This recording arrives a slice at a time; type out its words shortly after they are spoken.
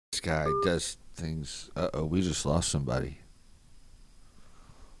This guy does things. Uh-oh, we just lost somebody.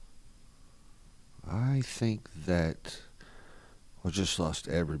 I think that we just lost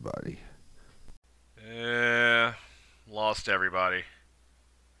everybody. Yeah, lost everybody.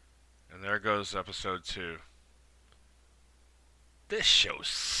 And there goes episode 2. This show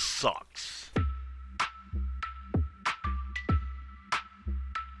sucks.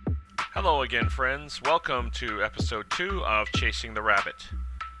 Hello again, friends. Welcome to episode 2 of Chasing the Rabbit.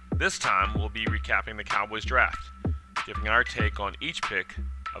 This time we'll be recapping the Cowboys draft, giving our take on each pick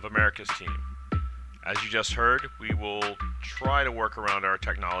of America's team. As you just heard, we will try to work around our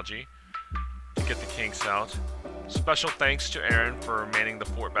technology to get the kinks out. Special thanks to Aaron for manning the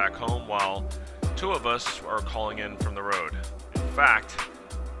fort back home while two of us are calling in from the road. In fact,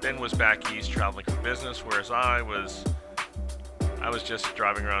 Ben was back east traveling for business, whereas I was just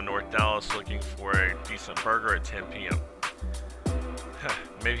driving around North Dallas looking for a decent burger at 10 p.m.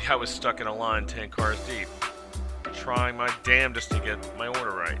 Maybe I was stuck in a line 10 cars deep, trying my damnedest to get my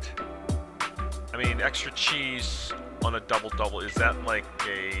order right. I mean, extra cheese on a double-double, is that like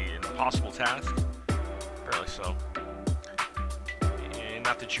an impossible task? Apparently so.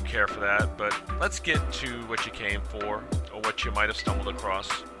 Not that you care for that, but let's get to what you came for, or what you might have stumbled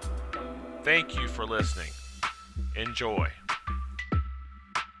across. Thank you for listening. Enjoy.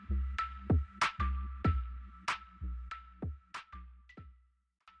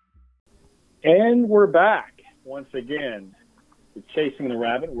 And we're back once again. It's Chasing the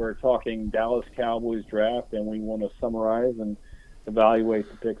Rabbit. We're talking Dallas Cowboys draft, and we want to summarize and evaluate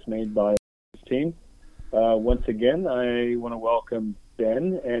the picks made by this team. Once again, I want to welcome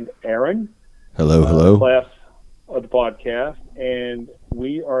Ben and Aaron. Hello. Class of the podcast, and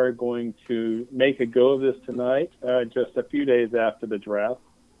we are going to make a go of this tonight, just a few days after the draft,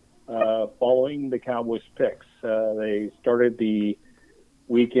 following the Cowboys picks. They started the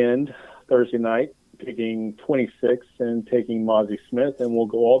weekend Thursday night, picking 26 and taking Mozzie Smith, and we'll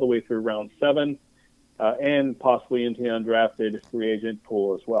go all the way through round 7 and possibly into the undrafted free agent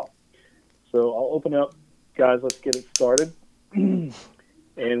pool as well. So I'll open up, guys. Let's get it started, and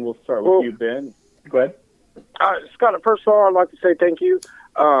we'll start with you, Ben. Go ahead. Scott, first of all, I'd like to say thank you.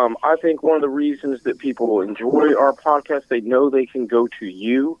 I think one of the reasons that people enjoy our podcast, they know they can go to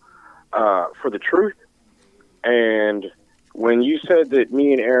you for the truth. And when you said that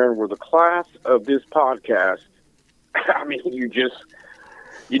me and Aaron were the class of this podcast, I mean, you did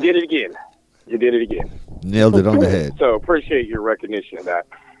it again. You did it again. Nailed it on the head. So appreciate your recognition of that.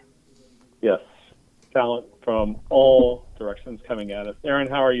 Yes. Talent from all directions coming at us. Aaron,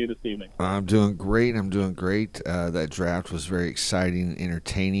 how are you this evening? I'm doing great. That draft was very exciting and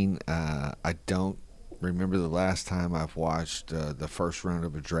entertaining. I don't remember the last time I've watched the first round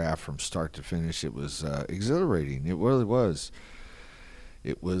of a draft from start to finish. It was exhilarating. It really was.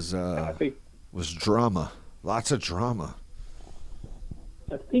 It was drama. Lots of drama.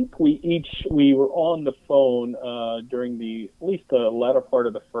 I think we were on the phone during at least the latter part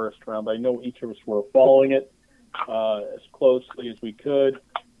of the first round. But I know each of us were following it as closely as we could.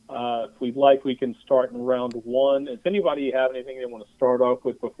 If we'd like, we can start in round 1. Does anybody have anything they want to start off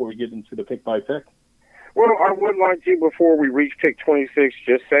with before we get into the pick by pick? Well, I would like to, before we reach pick 26,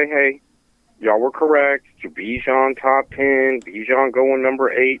 just say, hey, y'all were correct. Bijan top 10, Bijan going number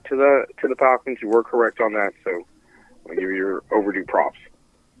 8 to the Falcons. You were correct on that, so I'll give you your overdue props.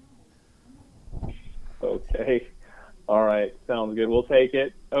 Okay. All right. Sounds good. We'll take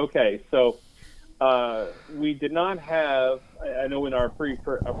it. Okay. So we did not have, I know in our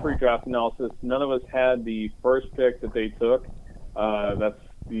pre-draft analysis, none of us had the first pick that they took. That's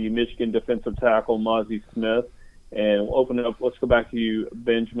the Michigan defensive tackle, Mozzie Smith. And we'll open it up. Let's go back to you,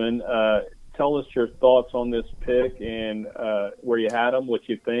 Benjamin. Tell us your thoughts on this pick and where you had him, what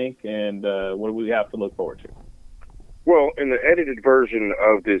you think, and what do we have to look forward to? Well, in the edited version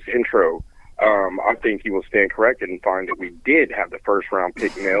of this intro, I think you will stand corrected and find that we did have the first-round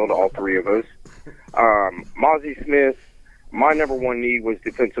pick nailed, all three of us. Mozzie Smith, my number one need was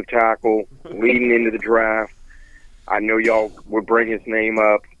defensive tackle leading into the draft. I know y'all would bring his name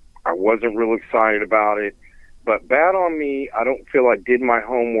up. I wasn't real excited about it. But bad on me, I don't feel I did my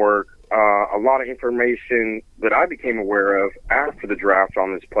homework. A lot of information that I became aware of after the draft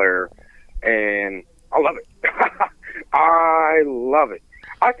on this player, and I love it. I love it.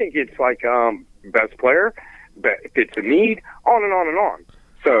 I think it's like best player, fits a need, on and on and on.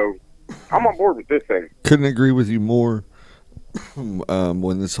 So I'm on board with this thing. Couldn't agree with you more.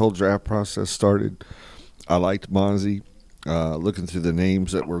 When this whole draft process started, I liked Mozzie. Looking through the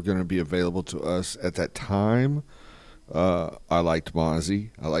names that were going to be available to us at that time, I liked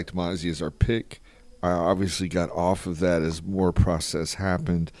Mozzie. I liked Mozzie as our pick. I obviously got off of that as more process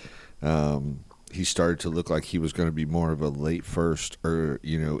happened. He started to look like he was going to be more of a late first or,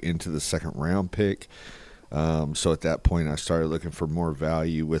 into the second round pick. So at that point, I started looking for more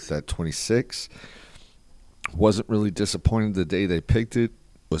value with that 26. Wasn't really disappointed the day they picked it.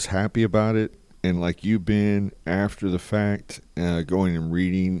 Was happy about it. And like you've been after the fact, going and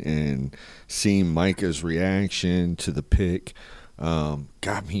reading and seeing Micah's reaction to the pick,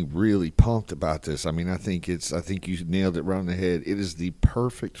 got me really pumped about this. I mean, I think you nailed it right on the head. It is the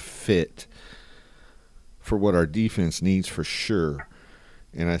perfect fit for what our defense needs for sure.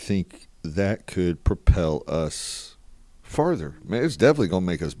 And I think that could propel us farther. Man, it's definitely going to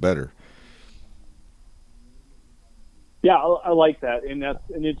make us better. Yeah, I like that, and that's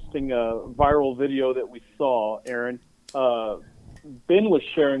an interesting viral video that we saw, Aaron. Ben was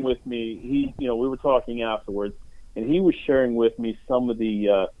sharing with me. We were talking afterwards, and he was sharing with me some of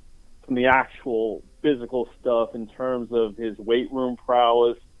the actual physical stuff in terms of his weight room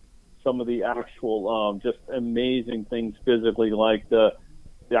prowess, some of the actual just amazing things physically, like the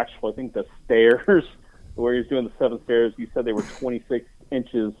actual, I think, the stairs where he's doing the 7 stairs. You said they were 26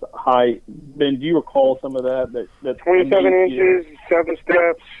 inches high. Ben, do you recall some of that? That 27 inches, 7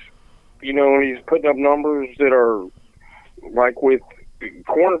 steps. He's putting up numbers that are like with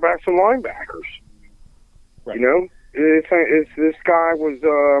cornerbacks and linebackers. Right. It's this guy was.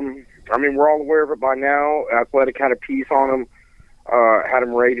 We're all aware of it by now. Athletic had a piece on him. Had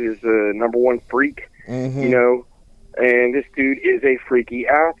him rated as the number 1 freak. Mm-hmm. And this dude is a freaky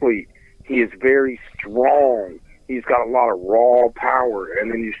athlete. He is very strong. He's got a lot of raw power.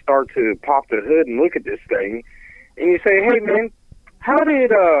 And then you start to pop the hood and look at this thing, and you say, hey, man, how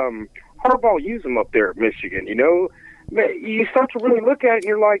did Harbaugh use him up there at Michigan? You start to really look at it, and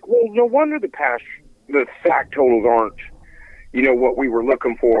you're like, well, no wonder the sack totals aren't, what we were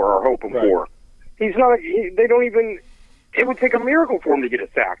looking for or hoping for. He's not. They don't even. It would take a miracle for him to get a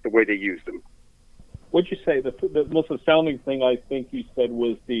sack the way they used him. What'd you say? The most astounding thing I think you said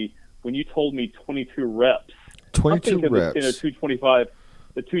was when you told me 22 reps. 22 reps. In a 225,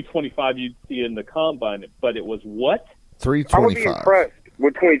 the 225 you'd see in the combine, but it was what? 325. I would be impressed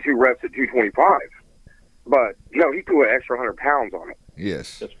with 22 reps at 225. But, no, he threw an extra 100 pounds on it.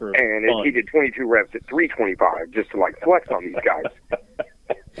 Yes. Just for and fun. He did 22 reps at 325 just to, flex on these guys.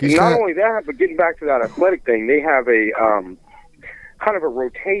 Not only that, but getting back to that athletic thing, they have a kind of a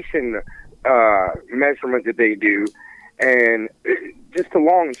rotation measurement that they do. And just the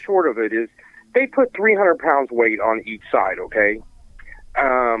long and short of it is they put 300 pounds weight on each side, okay?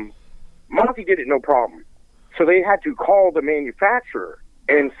 Monty did it no problem. So they had to call the manufacturer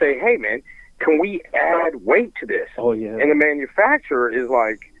and say, hey, man, can we add weight to this? Oh, yeah. And the manufacturer is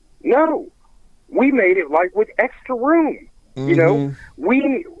like, no, we made it with extra room. Mm-hmm.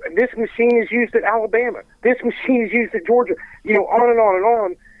 This machine is used at Alabama. This machine is used at Georgia, on and on and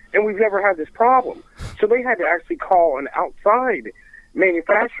on, and we've never had this problem. So they had to actually call an outside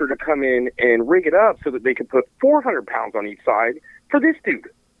manufacturer to come in and rig it up so that they could put 400 pounds on each side for this dude.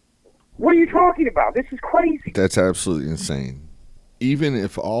 What are you talking about? This is crazy. That's absolutely insane. Even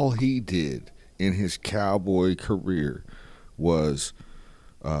if all he did in his Cowboy career was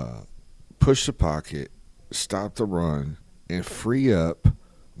push the pocket, stop the run, and free up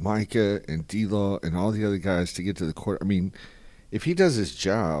Micah and D-Law and all the other guys to get to the court. I mean, if he does his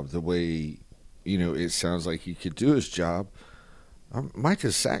job the way, it sounds like he could do his job,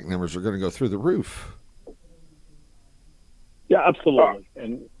 Micah's sack numbers are going to go through the roof. Yeah, absolutely.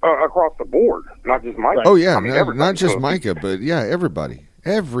 And across the board, not just Micah. Oh, yeah, not just Micah, but, yeah, everybody.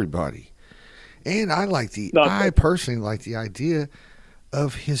 And I personally like the idea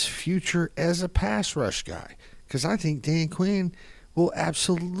of his future as a pass rush guy, because I think Dan Quinn will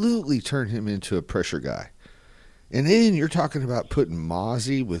absolutely turn him into a pressure guy. And then you're talking about putting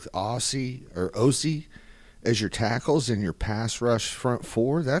Mozzie with Ossie as your tackles and your pass rush front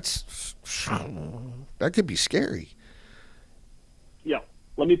four. That could be scary. Yeah,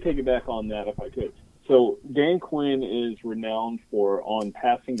 let me piggyback on that if I could. So Dan Quinn is renowned for, on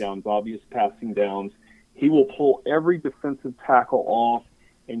passing downs, obvious passing downs, he will pull every defensive tackle off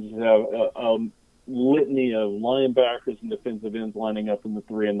and just have a litany of linebackers and defensive ends lining up in the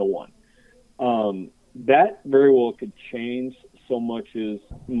 3 and the 1. That very well could change so much as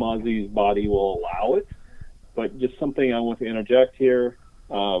Mozzie's body will allow it. But just something I want to interject here.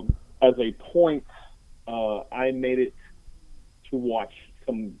 As a point, I made it to watch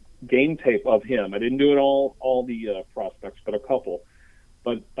some game tape of him. I didn't do it all the prospects, but a couple.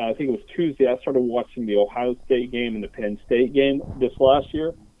 But I think it was Tuesday. I started watching the Ohio State game and the Penn State game this last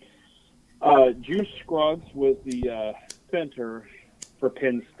year. Juice Scruggs was the center for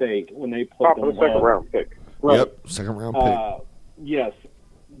Penn State when they played Top of the second round pick. Right. Yep, second round pick. Yes,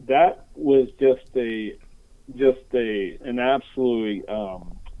 that was just an absolutely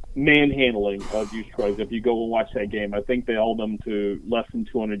manhandling of Detroit. If you go and watch that game, I think they held him to less than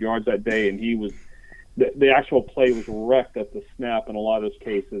 200 yards that day, and he was the actual play was wrecked at the snap in a lot of those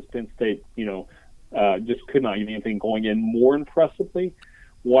cases. Penn State, just could not get anything going in. More impressively,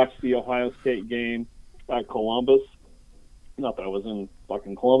 watch the Ohio State game at Columbus. Not that I was in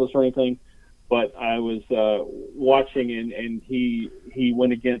fucking Columbus or anything, but I was watching, and he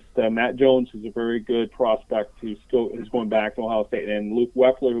went against Matt Jones, who's a very good prospect who still is going back to Ohio State, and Luke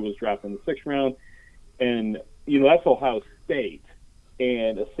Weppler, who was drafted in the 6th round. And, that's Ohio State.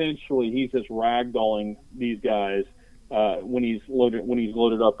 And essentially he's just ragdolling these guys when he's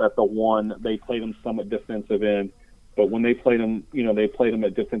loaded up at the 1. They played him some at defensive end. But when they played him, they played him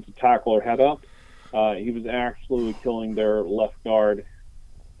at defensive tackle or head up, he was absolutely killing their left guard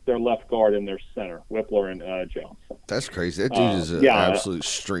and their center, Whippler and Jones. That's crazy. That dude is an absolute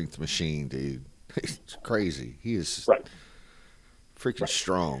strength machine, dude. It's crazy. He is freaking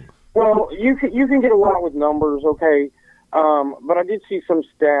strong. Well, you can get a lot with numbers, okay? But I did see some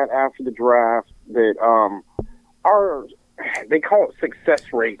stat after the draft that they call it success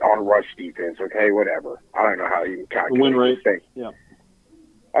rate on rush defense, okay? Whatever. I don't know how you calculate win rate. Thing. Yeah.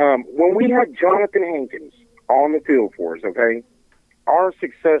 When we had Jonathan Hankins on the field for us, okay, our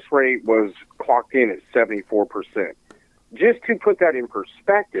success rate was clocked in at 74%. Just to put that in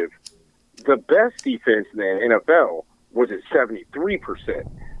perspective, the best defense in the NFL was at 73%.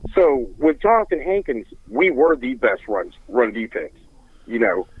 So with Jonathan Hankins, we were the best run defense. We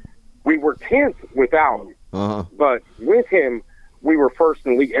were 10th without him, but with him, we were first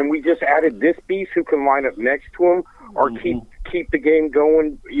in the league. And we just added this beast who can line up next to him or keep the game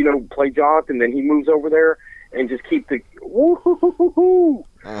going. Play Jonathan, then he moves over there and just keep the woo-hoo-hoo-hoo-hoo.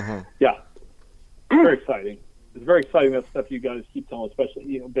 Yeah, very exciting. It's very exciting, that stuff you guys keep telling,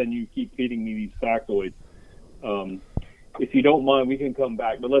 especially Ben. You keep feeding me these factoids. If you don't mind, we can come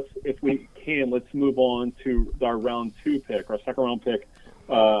back. But let's move on to our round 2 pick, our second round pick,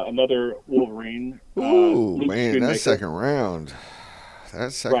 another Wolverine. Ooh, man, that's second round.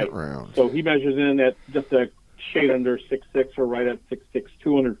 That's second round. So he measures in at just a shade under 6'6", or right at 6'6",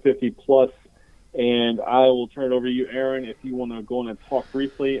 250 plus. And I will turn it over to you, Aaron, if you want to go on and talk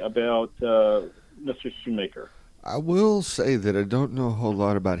briefly about Mr. Shoemaker. I will say that I don't know a whole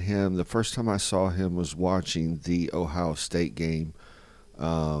lot about him. The first time I saw him was watching the Ohio State game.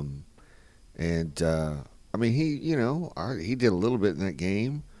 I mean, he did a little bit in that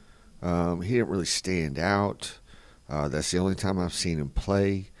game. He didn't really stand out. That's the only time I've seen him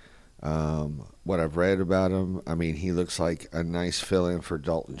play. What I've read about him, I mean, he looks like a nice fill-in for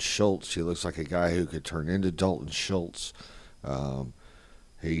Dalton Schultz. He looks like a guy who could turn into Dalton Schultz.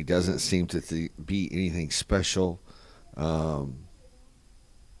 He doesn't seem to be anything special. So,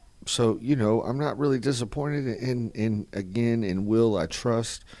 I'm not really disappointed in Will. I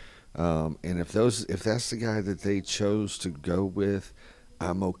trust. And if that's the guy that they chose to go with,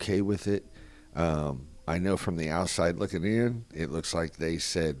 I'm okay with it. I know from the outside looking in, it looks like they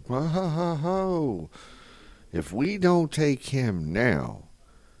said, if we don't take him now,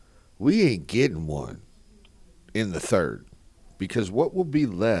 we ain't getting one in the 3rd. Because what will be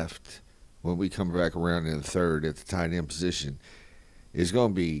left when we come back around in the 3rd at the tight end position is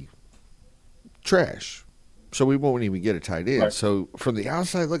going to be trash. So we won't even get a tight end. Right. So from the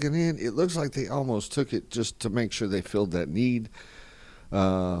outside looking in, it looks like they almost took it just to make sure they filled that need.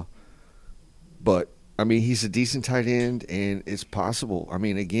 But, I mean, he's a decent tight end, and it's possible. I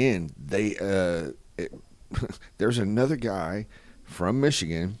mean, again, there's another guy from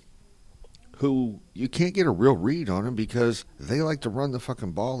Michigan who you can't get a real read on him because they like to run the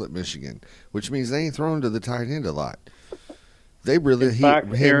fucking ball at Michigan, which means they ain't throwing to the tight end a lot. They really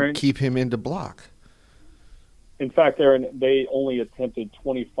keep him into block. In fact, Aaron, they only attempted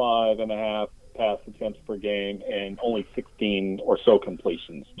 25.5 pass attempts per game and only 16 or so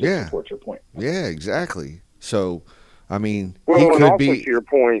completions. To support your point. Yeah, exactly. So, I mean, he could be. To your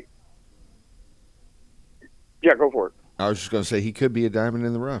point. Yeah, go for it. I was just going to say he could be a diamond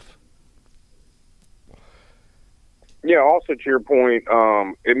in the rough. Yeah, also to your point,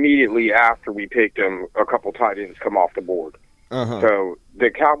 immediately after we picked him, a couple tight ends come off the board. So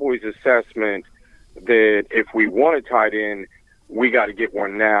the Cowboys' assessment that if we want a tight end, we got to get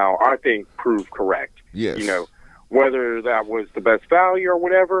one now, I think proved correct. Yes. Whether that was the best value or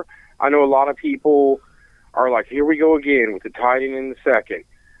whatever, I know a lot of people are like, here we go again with the tight end in the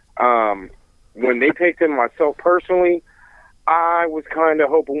 2nd. When they picked him, myself personally, I was kind of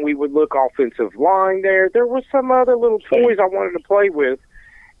hoping we would look offensive line there. There were some other little toys I wanted to play with.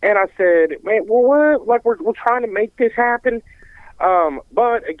 And I said, man, well, what? Like, we're trying to make this happen.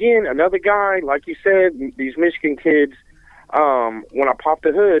 But, again, another guy, like you said, these Michigan kids, when I popped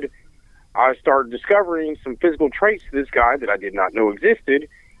the hood, I started discovering some physical traits to this guy that I did not know existed.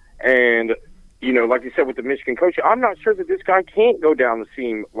 And, you know, like you said with the Michigan coach, I'm not sure that this guy can't go down the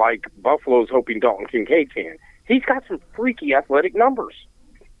seam like Buffalo's hoping Dalton Kincaid can. He's got some freaky athletic numbers.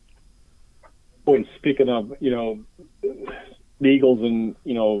 Well, and speaking of, you know, the Eagles and,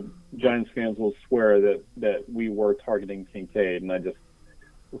 you know, Giants fans will swear that we were targeting Kincaid, and I just,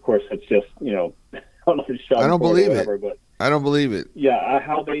 of course, it's just, you know, I don't believe whatever, it. But I don't believe it. yeah,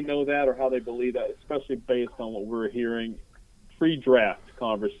 how they know that or how they believe that, especially based on what we're hearing, pre-draft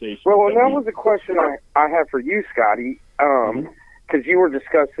conversation. Well, and that was a question I had for you, Scotty, because you were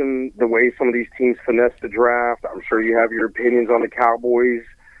discussing the way some of these teams finesse the draft. I'm sure you have your opinions on the Cowboys.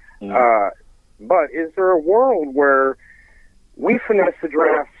 But is there a world where we finessed the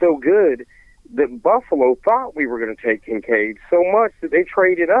draft so good that Buffalo thought we were going to take Kincaid so much that they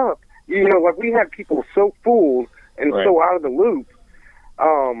traded up? You know, like we had people so fooled and so out of the loop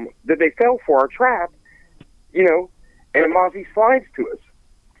that they fell for our trap, you know, and Mozzie slides to us.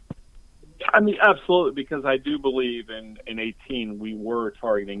 I mean, absolutely, because I do believe in 18 we were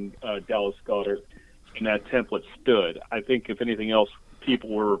targeting Dallas Goedert, and that template stood. I think, if anything else, people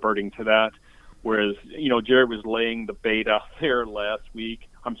were reverting to that, whereas, you know, Jared was laying the bait out there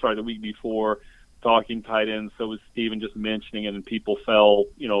the week before, talking tight ends, so was Steven just mentioning it, and people fell,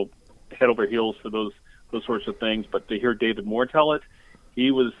 you know, head over heels for those sorts of things. But to hear David Moore tell it,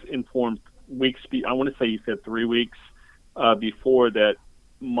 he was informed I want to say he said 3 weeks before that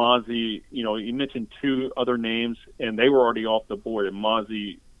Mozzie, you know, he mentioned 2 other names, and they were already off the board. And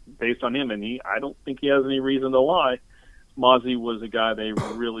Mozzie, based on him, and I don't think he has any reason to lie, Mozzie was a guy they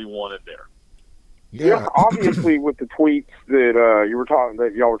really wanted there. Yeah, obviously with the tweets that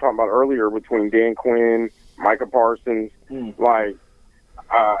y'all were talking about earlier between Dan Quinn, Micah Parsons, they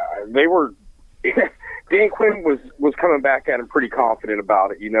were. Dan Quinn was coming back at him pretty confident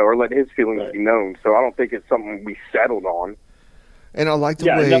about it, you know, or letting his feelings be known. So I don't think it's something we settled on. And I like the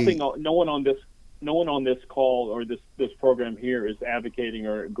way no one on this call or this program here is advocating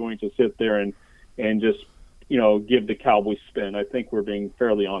or going to sit there and just, you know, give the Cowboys spin. I think we're being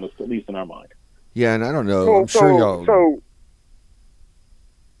fairly honest, at least in our mind. Yeah, and I don't know. I'm sure y'all.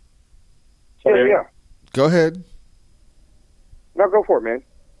 Yeah. Go ahead. No, go for it, man.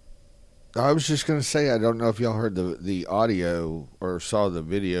 I was just going to say, I don't know if y'all heard the audio or saw the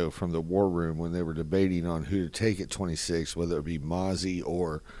video from the War Room when they were debating on who to take at 26, whether it be Mozzie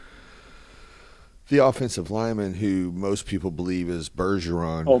or the offensive lineman who most people believe is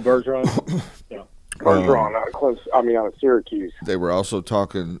Bergeron. Oh, Bergeron? Yeah. Bergeron, out of Syracuse. They were also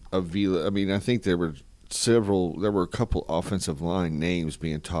talking of Vila. I mean, I think there were a couple offensive line names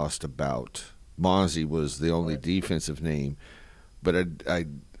being tossed about. Mozzie was the only defensive name, but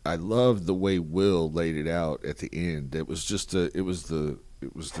I loved the way Will laid it out at the end. It was just the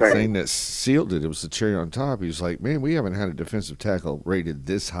thing that sealed it. It was the cherry on top. He was like, man, we haven't had a defensive tackle rated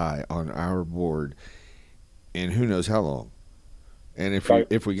this high on our board in who knows how long. And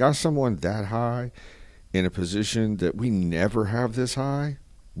if we got someone that high in a position that we never have this high,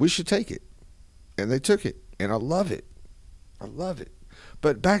 we should take it. And they took it. And I love it.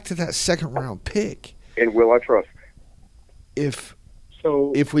 But back to that second round pick. And Will I trust? If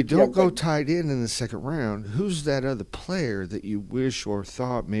we don't go tight end in the second round, who's that other player that you wish or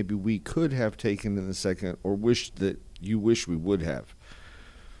thought maybe we could have taken in the second, or wish we would have?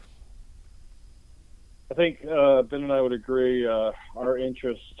 I think Ben and I would agree. Our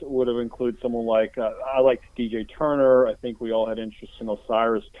interest would have included someone like I liked DJ Turner. I think we all had interest in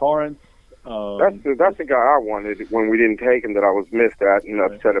Osiris Torrance. That's the guy I wanted when we didn't take him, that I was missed at and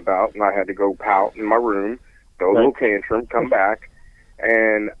upset about, and I had to go pout in my room, throw a little tantrum, come back,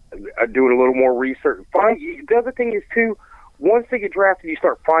 and doing a little more research. The other thing is, too, once they get drafted, you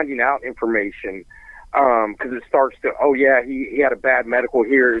start finding out information because it starts to, he had a bad medical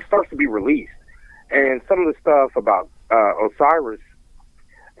here. It starts to be released. And some of the stuff about Osiris,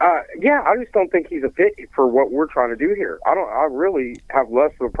 I just don't think he's a fit for what we're trying to do here. I really have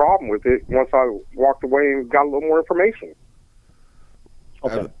less of a problem with it once I walked away and got a little more information.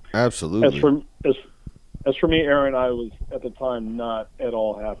 Okay. Absolutely. As for me, Aaron, I was at the time not at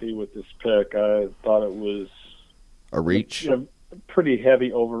all happy with this pick. I thought it was a reach, pretty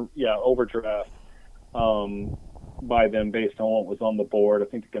heavy overdraft by them based on what was on the board. I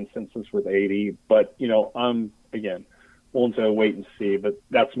think the consensus was 80, but I'm again willing to wait and see. But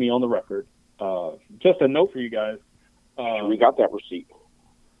that's me on the record. Just a note for you guys: We got that receipt.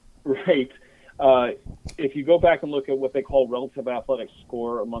 Right. If you go back and look at what they call relative athletic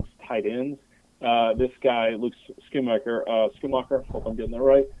score amongst tight ends, this guy, Luke Schumacher, hope I'm getting that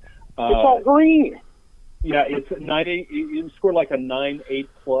right. It's all green. Yeah, it's 9.8. You scored like a 9.8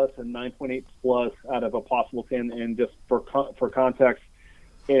 plus and 9.8 plus out of a possible 10. And just for context,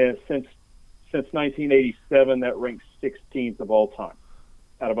 since 1987, that ranks 16th of all time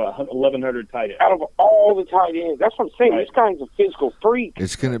out of 1,100 tight ends. Out of all the tight ends, that's what I'm saying. Right. This guy's a physical freak.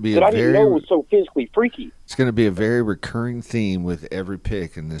 It's going to be I didn't know it was so physically freaky. It's going to be a very recurring theme with every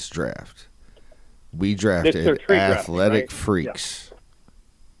pick in this draft. We drafted athletic freaks. Yeah.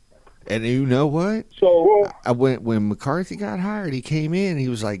 And you know what? So when McCarthy got hired, he came in and he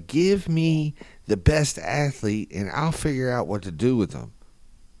was like, give me the best athlete and I'll figure out what to do with them.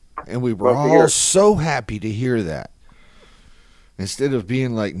 And we were all so happy to hear that. Instead of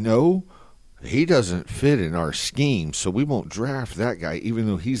being like, no, he doesn't fit in our scheme, so we won't draft that guy, even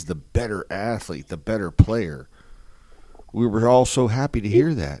though he's the better athlete, the better player. We were all so happy to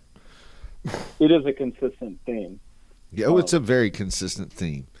hear that. It is a consistent theme. Yeah, it's a very consistent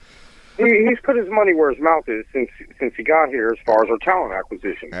theme. He's put his money where his mouth is since he got here as far as our talent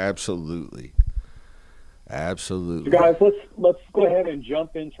acquisition. Absolutely. So guys, let's go ahead and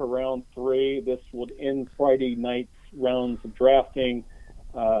jump into round 3. This would end Friday night's rounds of drafting.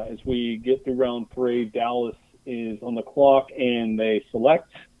 As we get through round 3, Dallas is on the clock, and they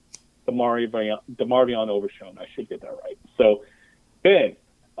select DeMarvion Overshown. I should get that right. So, Ben,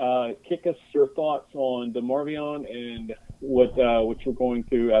 kick us your thoughts on DeMarvion and what you're going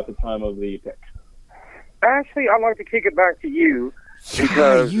through at the time of the pick. Actually, I'd like to kick it back to you.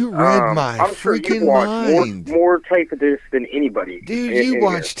 Because you read my I'm sure freaking you mind. More tape of this than anybody. Dude, you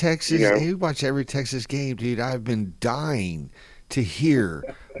watch Texas. You watch every Texas game, dude. I've been dying to hear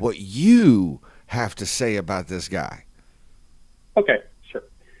what you have to say about this guy. Okay, sure.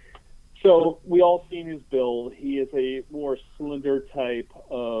 So we all seen his build. He is a more slender type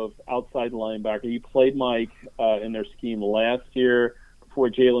of outside linebacker. He played Mike in their scheme last year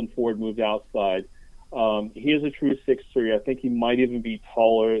before Jalen Ford moved outside. He is a true 6'3". I think he might even be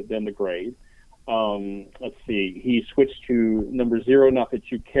taller than the grade. Let's see. He switched to number 0, not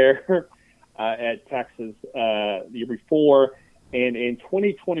that you care, at Texas the year before. And in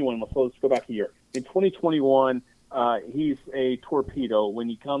 2021, let's go back a year. In 2021, he's a torpedo. When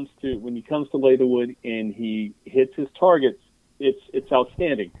he comes to lay the wood and he hits his targets, it's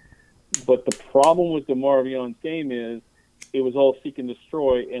outstanding. But the problem with DeMarvion's game is, it was all seek and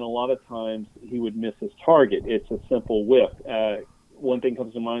destroy, and a lot of times he would miss his target. It's a simple whiff. One thing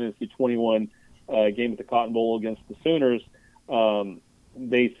comes to mind is the 21 game at the Cotton Bowl against the Sooners.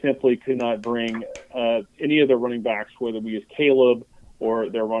 They simply could not bring any of their running backs, whether we use Caleb or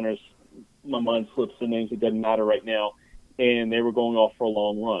their runners. My mind slips the names. It doesn't matter right now. And they were going off for a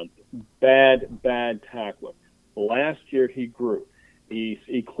long run. Bad tackling. Last year he grew.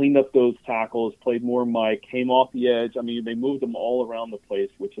 He cleaned up those tackles, played more Mike, came off the edge. I mean, they moved him all around the place,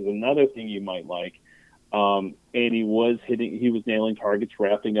 which is another thing you might like. And he was nailing targets,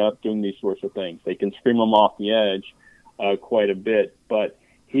 wrapping up, doing these sorts of things. They can scream him off the edge quite a bit, but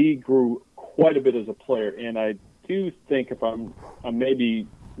he grew quite a bit as a player. And I do think, if I'm maybe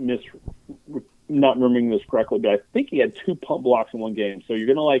not remembering this correctly, but I think he had 2 punt blocks in one game. So you're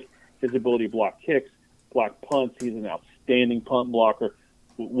going to like his ability to block kicks, block punts. He's an outstanding punt blocker,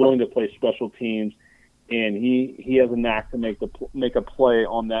 willing to play special teams, and he has a knack to make a play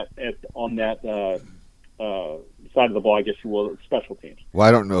on that side of the ball, I guess you will, special teams. Well,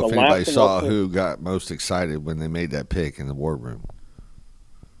 I don't know if anybody saw who got most excited when they made that pick in the war room.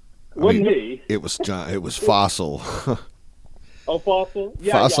 Wasn't he? It was John. It was Fossil. Oh, Fossil.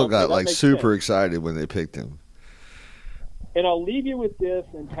 Yeah, Fossil okay, got like super sense. excited when they picked him. And I'll leave you with this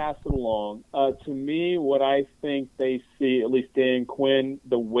and pass it along. To me, what I think they see, at least Dan Quinn,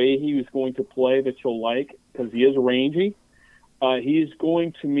 the way he was going to play that you'll like, because he is rangy, he's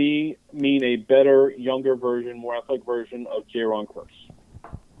going to mean a better, younger version, more athletic version of Jaron Curse.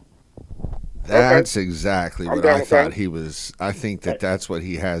 That's exactly what I thought he was. I think that's what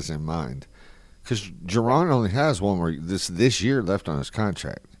he has in mind. Because Jaron only has one more this year left on his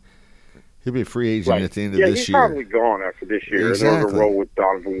contract. He'll be a free agent at the end of this year. Yeah, he's probably gone after this year in order to roll with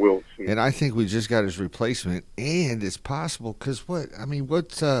Donovan Wilson. And I think we just got his replacement, and it's possible because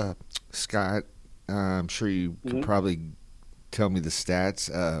Scott? I'm sure you could probably tell me the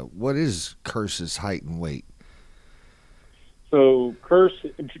stats. What is Curse's height and weight? So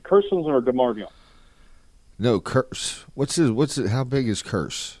Carson's or DeMarvion? No, Curse. How big is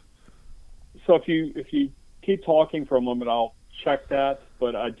Curse? So if you keep talking for a moment, I'll check that,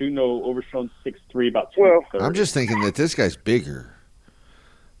 but I do know Overshown's 6'3", about 230. Well, I'm just thinking that this guy's bigger.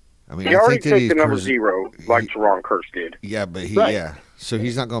 I mean, he I already think that took the number 0, like Teron Curse did. Yeah, but Right. So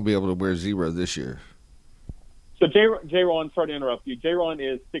he's not going to be able to wear 0 this year. So J-Ron, sorry to interrupt you. J-Ron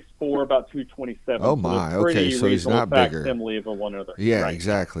is 6'4", about 227. Oh, my. Okay, so he's not bigger. Facsimile of one another. Yeah, right.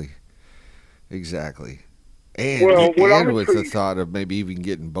 exactly. And, Well, what I'm and with the intrigued- thought of maybe even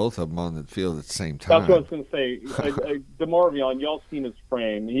getting both of them on the field at the same time. That's what I was going to say. DeMarvion, y'all seen his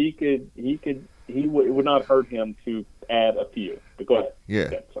frame. It would not hurt him to add a few. But go ahead. Yeah.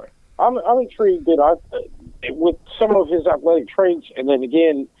 Okay, sorry. I'm intrigued that with some of his athletic traits, and then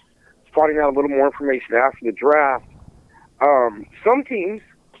again, finding out a little more information after the draft. Some teams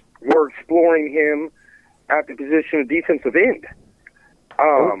were exploring him at the position of defensive end.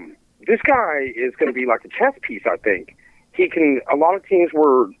 This guy is going to be like a chess piece, I think. He can. A lot of teams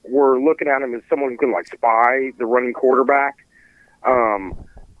were looking at him as someone who can like spy the running quarterback.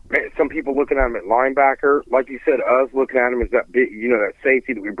 Some people looking at him at linebacker, like you said, us looking at him as that big, that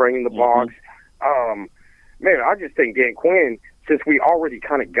safety that we bring in the box. Man, I just think Dan Quinn, since we already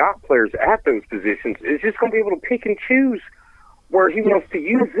kind of got players at those positions, is just going to be able to pick and choose where he wants to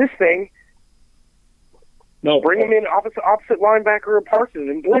use this thing. No, Bring him in opposite linebacker or Parsons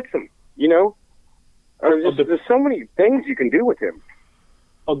and blitz him. There's so many things you can do with him.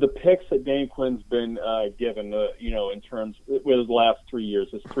 Of the picks that Dan Quinn's been given, in terms with his last 3 years,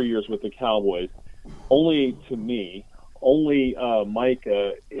 his 3 years with the Cowboys, only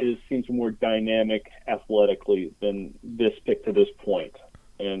Micah seems more dynamic athletically than this pick to this point.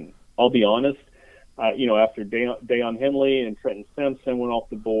 And I'll be honest, after Deion Henley and Trenton Simpson went off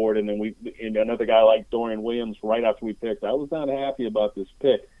the board, and then another guy like Dorian Williams right after we picked, I was not happy about this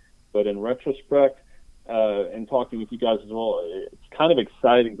pick. But in retrospect, and talking with you guys as well, it's kind of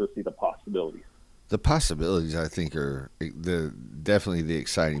exciting to see the possibilities. The possibilities, I think, are definitely the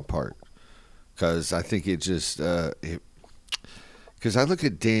exciting part, because I think it just because I look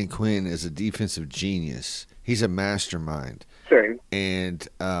at Dan Quinn as a defensive genius. He's a mastermind. Same. And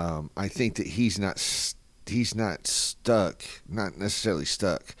I think that he's not stuck, not necessarily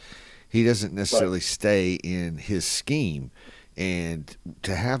stuck. He doesn't necessarily stay in his scheme. And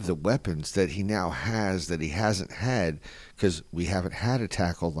to have the weapons that he now has that he hasn't had, because we haven't had a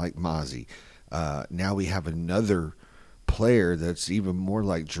tackle like Mozzie. Now we have another player that's even more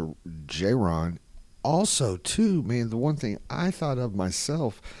like J-Ron. Also, too, man, the one thing I thought of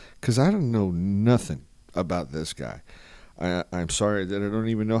myself, because I don't know nothing about this guy. I'm sorry that I don't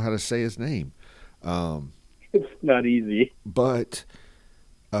even know how to say his name. It's not easy. But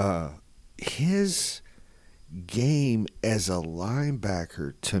his game as a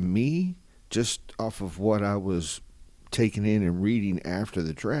linebacker, to me, just off of what I was taking in and reading after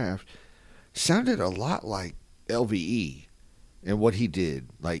the draft, sounded a lot like LVE and what he did.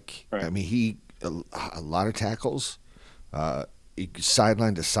 Like, right. I mean, he a lot of tackles,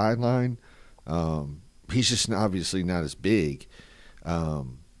 sideline to sideline. He's just obviously not as big.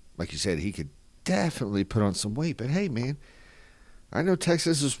 Like you said, he could definitely put on some weight. But hey, man, I know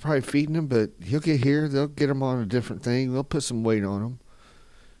Texas is probably feeding him, but he'll get here. They'll get him on a different thing. They'll put some weight on him.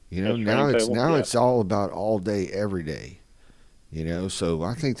 It's all about all day, every day. So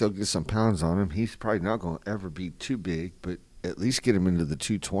I think they'll get some pounds on him. He's probably not going to ever be too big, but at least get him into the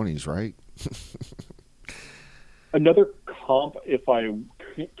 220s, right? Another comp, if I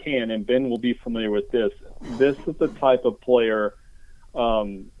can, and Ben will be familiar with this. This is the type of player.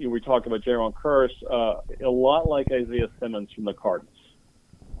 We talk about Jaron Kearse, a lot like Isaiah Simmons from the Cardinals.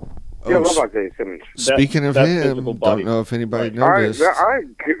 Yeah, I love Isaiah Simmons. Speaking of him, don't know if anybody noticed. I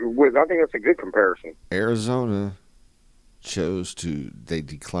think that's a good comparison. Arizona they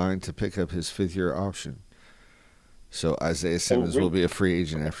declined to pick up his 5th-year option. So Isaiah Simmons will be a free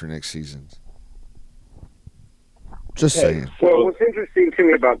agent after next season. Just saying. Well, what's interesting to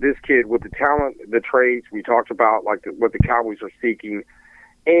me about this kid, with the talent, the traits we talked about, like what the Cowboys are seeking,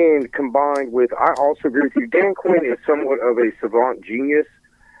 and combined with, I also agree with you, Dan Quinn is somewhat of a savant genius.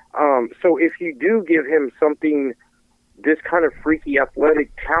 So if you do give him something, this kind of freaky,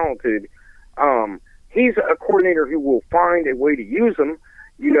 athletic, talented, he's a coordinator who will find a way to use him.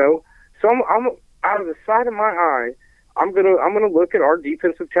 So I'm out of the side of my eye, I'm gonna look at our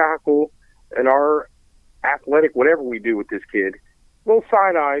defensive tackle and our athletic, whatever we do with this kid, a little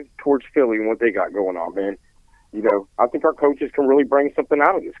side-eye towards Philly and what they got going on, man. I think our coaches can really bring something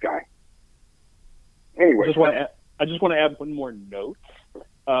out of this guy. Anyway. I just want to add one more note.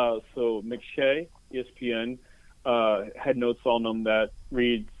 So McShay, ESPN, had notes on them that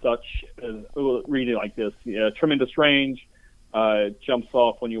read it like this: tremendous range, jumps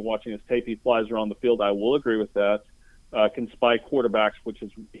off when you're watching his tape. He flies around the field. I will agree with that. can spike quarterbacks, which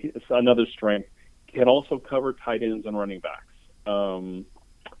is another strength. Can also cover tight ends and running backs.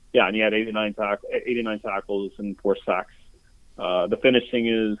 Yeah, and he had 89 tackles and 4 sacks. The finishing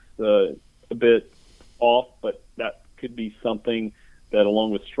is a bit off, but that could be something that,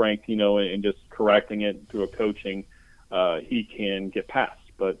 along with strength, and just correcting it through a coaching, he can get past.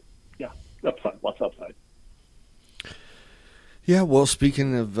 But yeah, upside, lots of upside. Yeah, well,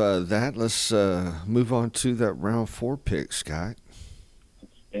 speaking of that, let's move on to that round 4 pick, Scott.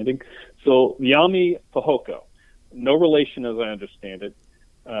 Outstanding. So Yami Fahoko, no relation as I understand it.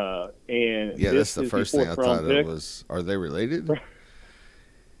 And yeah, that's the first thing I thought pick. It was. Are they related?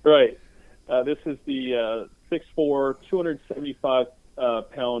 Right. This is the 6'4", 275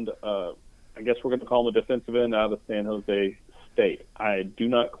 pound. I guess we're going to call him a defensive end out of San Jose State. I do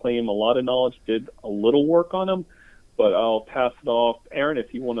not claim a lot of knowledge. Did a little work on him, but I'll pass it off. Aaron,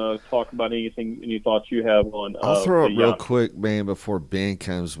 if you want to talk about any thoughts you have on. I'll throw it real quick, man, before Ben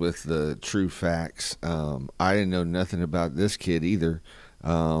comes with the true facts. I didn't know nothing about this kid either.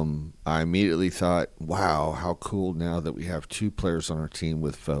 I immediately thought, wow, how cool now that we have 2 players on our team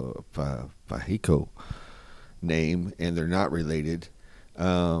with Fahiko name, and they're not related.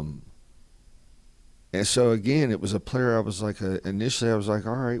 And so, again, it was a player I was like, initially I was like,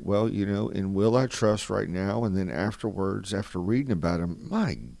 all right, well, in Will I Trust right now? And then afterwards, after reading about him,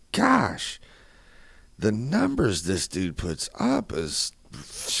 my gosh, the numbers this dude puts up is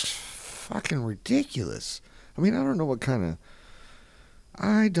fucking ridiculous. I mean, I don't know what kind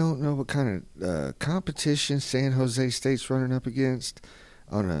of competition San Jose State's running up against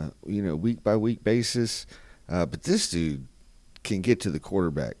on a week-by-week basis. But this dude can get to the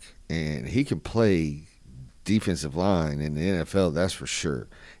quarterback, and he can play defensive line in the NFL, that's for sure.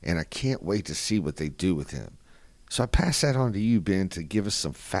 And I can't wait to see what they do with him. So I pass that on to you, Ben, to give us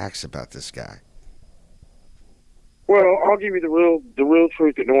some facts about this guy. Well, I'll give you the real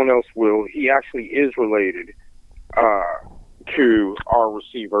truth that no one else will. He actually is related to our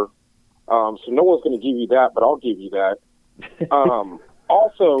receiver. So no one's going to give you that, but I'll give you that.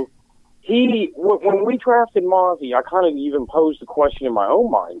 Also, when we drafted Mozzie, I kind of even posed the question in my own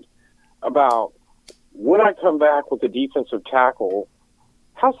mind about, would I come back with a defensive tackle?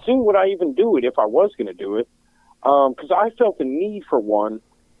 How soon would I even do it if I was going to do it? Because I felt the need for one.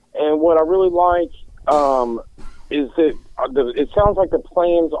 And what I really like is that it sounds like the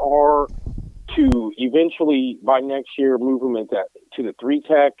plans are to eventually, by next year, move him to the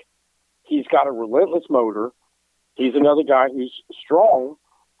 3-tech. He's got a relentless motor. He's another guy who's strong.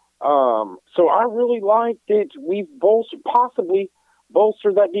 So I really like that we've possibly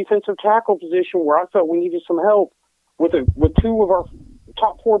bolstered that defensive tackle position where I felt we needed some help with 2 of our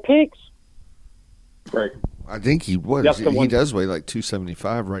top 4 picks. Right. I think he does weigh like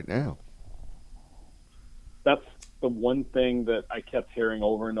 275 right now. That's the one thing that I kept hearing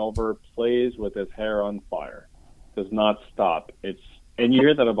over and over. Plays with his hair on fire. Does not stop. And you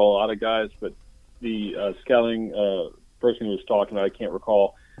hear that about a lot of guys, but the scouting person who was talking about, I can't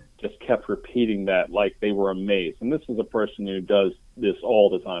recall, just kept repeating that like they were amazed. And this is a person who does this all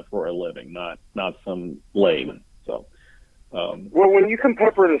the time for a living, not some layman. So, well, when you can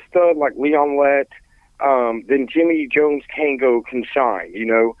pepper in a stud like Leon Lett, then Jimmy Jones Tango can shine,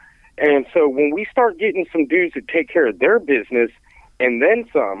 And so when we start getting some dudes that take care of their business and then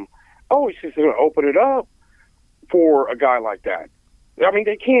some, it's just going to open it up for a guy like that. I mean,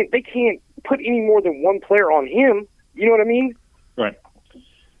 they can't put any more than one player on him. You know what I mean? Right.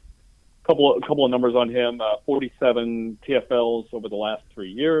 Couple of numbers on him. 47 TFLs over the last 3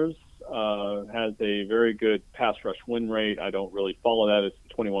 years. Has a very good pass rush win rate. I don't really follow that. It's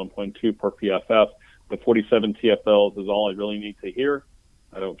 21.2 per PFF. The 47 TFLs is all I really need to hear.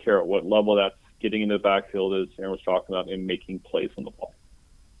 I don't care at what level that's getting into the backfield, as Aaron was talking about, and making plays on the ball.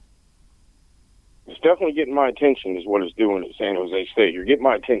 It's definitely getting my attention is what it's doing at San Jose State. You're getting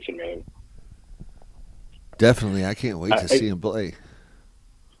my attention, man. Definitely. I can't wait to see him play.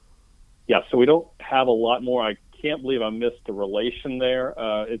 Yeah, so we don't have a lot more. I can't believe I missed the relation there.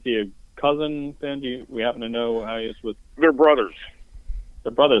 Is he a cousin, Ben? Do we happen to know how he is with? They're brothers.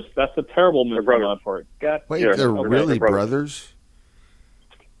 They're brothers. That's a terrible move on my part. Wait, they're really brothers?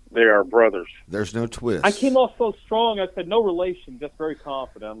 They are brothers. There's no twist. I came off so strong. I said no relation, just very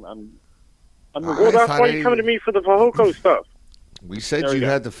confident. Well, that's why you're coming to me for the Fahoko stuff. We said you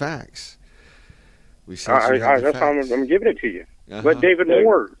had the facts. We said you had the that's facts. why I'm giving it to you. Let David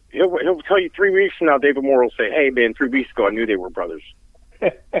Moore, he'll tell you 3 weeks from now, David Moore will say, hey, man, 3 weeks ago I knew they were brothers.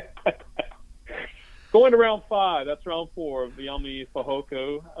 Going to round 5, that's round 4 of Yami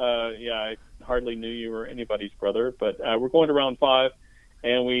Fahoko. I hardly knew you were anybody's brother, but we're going to round 5.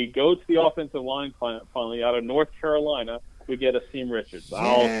 And we go to the offensive line finally out of North Carolina. We get Asim Richards. Yes.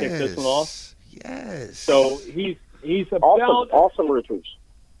 I'll kick this one off. Yes. So he's about awesome Richards.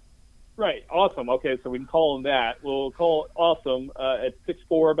 Right, awesome. Okay, so we can call him that. We'll call it awesome at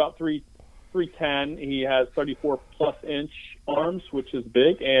 6'4", about 310. He has 34-plus-inch arms, which is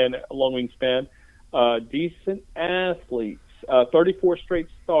big, and a long wingspan. Decent athletes. 34 straight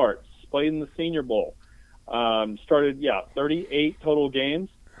starts. Played in the Senior Bowl. Started, 38 total games.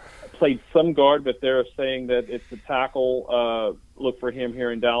 Played some guard, but they're saying that it's a tackle look for him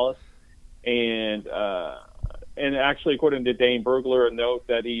here in Dallas. And actually, according to Dane Bergler, a note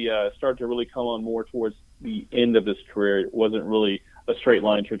that he started to really come on more towards the end of his career. It wasn't really a straight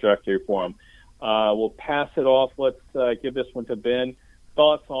line trajectory for him. We'll pass it off. Let's give this one to Ben.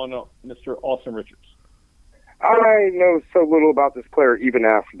 Thoughts on Mr. Austin Richards? I know so little about this player even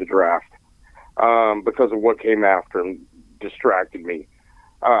after the draft because of what came after and distracted me.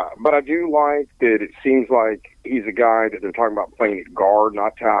 But I do like that it seems like he's a guy that they're talking about playing at guard,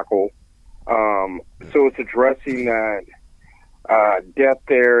 not tackle. So it's addressing that depth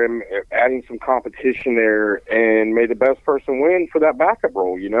there and adding some competition there, and may the best person win for that backup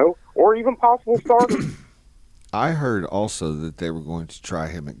role, or even possible starter. I heard also that they were going to try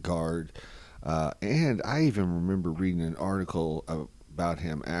him at guard, and I even remember reading an article about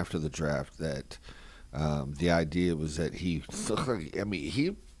him after the draft that the idea was that he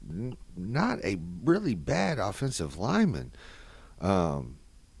not a really bad offensive lineman.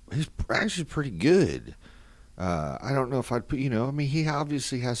 He's actually pretty good. I don't know if I'd put, he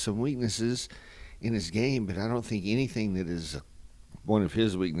obviously has some weaknesses in his game, but I don't think anything that is one of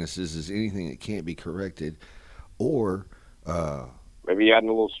his weaknesses is anything that can't be corrected or maybe adding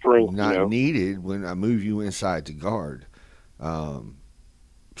a little strength. Not needed when I move you inside to guard.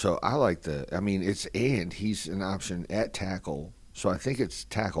 So I like and he's an option at tackle. So I think it's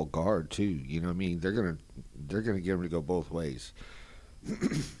tackle guard too. They're gonna get him to go both ways.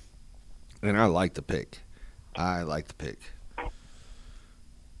 And I like the pick. I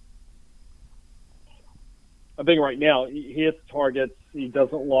think right now he hits targets. He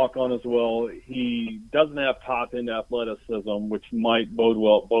doesn't lock on as well. He doesn't have top end athleticism, which might bode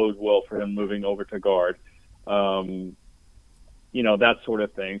well for him moving over to guard. That sort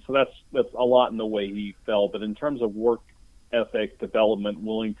of thing. So that's a lot in the way he fell. But in terms of work ethic, development,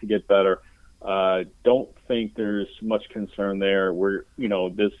 willing to get better, don't think there's much concern there. Where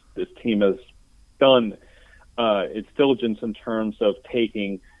this team has done its diligence in terms of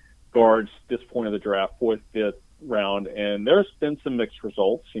taking guards this point of the draft, 4th, 5th round, and there's been some mixed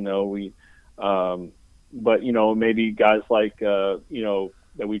results. But maybe guys like that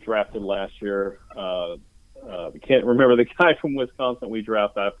we drafted last year. We can't remember the guy from Wisconsin we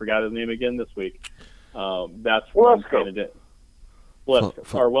drafted. I forgot his name again this week. That's one candidate.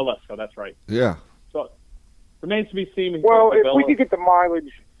 Walesko, that's right. Yeah. So remains to be seen. Well, if we could get the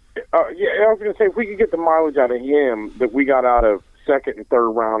mileage, I was going to say if we could get the mileage out of him that we got out of 2nd and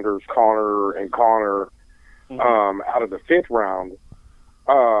 3rd rounders, Connor, out of the 5th round,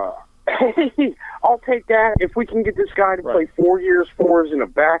 I'll take that. If we can get this guy to play 4 years for us in a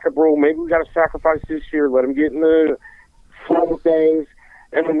backup role, maybe we got to sacrifice this year, let him get in the flow of things,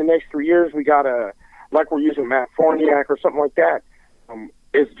 and in the next 3 years we got to, like we're using Matt Forniak or something like that.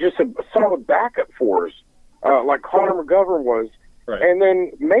 It's just a solid backup for us, like Connor McGovern was. Right. And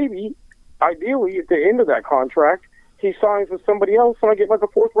then maybe, ideally, at the end of that contract, he signs with somebody else and I get like a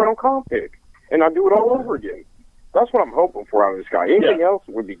 4th round comp pick. And I do it all over again. That's what I'm hoping for out of this guy. Anything else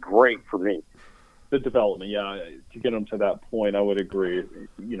would be great for me. The development, to get him to that point, I would agree.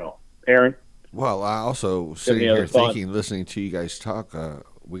 Aaron? Well, I also, sitting here thinking, listening to you guys talk,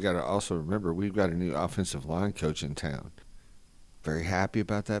 we got to also remember we've got a new offensive line coach in town. Very happy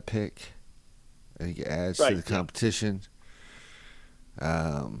about that pick. I think it adds to the competition.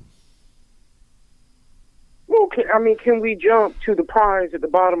 Well, can we jump to the prize at the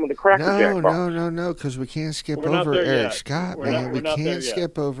bottom of the Cracker Jack box? No, because we can't skip over Eric Scott, man. We can't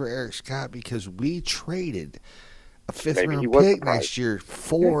skip over Eric Scott because we traded a 5th round pick next year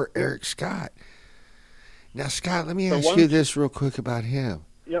for Eric Scott. Now, Scott, let me ask you this real quick about him.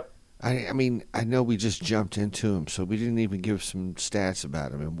 Yep. I know we just jumped into him, so we didn't even give some stats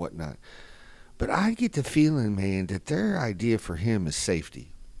about him and whatnot. But I get the feeling, man, that their idea for him is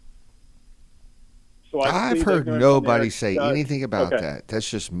safety. So I've heard nobody say anything about that. That's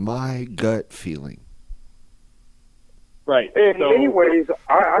just my gut feeling. Right. In many ways,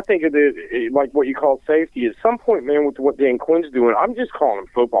 I think of it like what you call safety. At some point, man, with what Dan Quinn's doing, I'm just calling them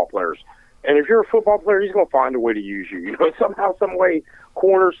football players. And if you're a football player, he's going to find a way to use you. Somehow, some way,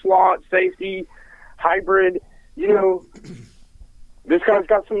 corner, slot, safety, hybrid. this guy's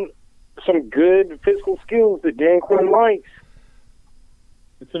got some good physical skills that Dan Quinn likes.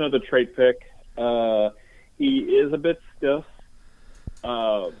 It's another trait pick. He is a bit stiff.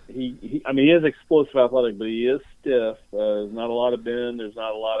 He is explosive athletic, but he is stiff. There's not a lot of bend. There's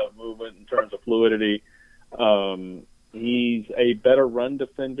not a lot of movement in terms of fluidity. He's a better run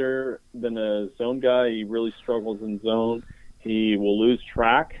defender than a zone guy. He really struggles in zone. He will lose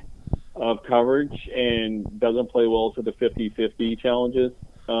track of coverage and doesn't play well to the 50-50 challenges.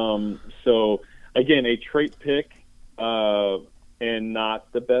 So, again, a trait pick and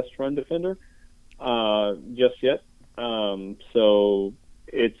not the best run defender just yet. So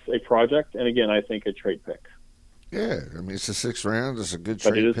it's a project, and again, I think a trait pick. Yeah, I mean, it's a 6th round. It's a good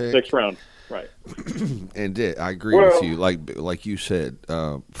But trait it is pick. 6th round, right? And I agree with you. Like you said,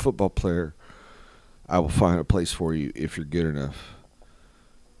 football player, I will find a place for you if you're good enough.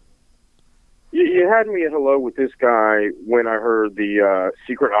 You had me at hello with this guy when I heard the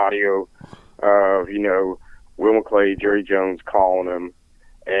secret audio of, Will McClay, Jerry Jones calling him.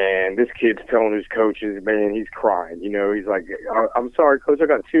 And this kid's telling his coaches, man, he's crying. He's like, I'm sorry, Coach, I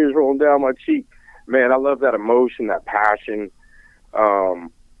got tears rolling down my cheek. Man, I love that emotion, that passion,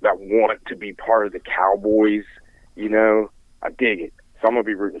 that want to be part of the Cowboys. I dig it. So I'm going to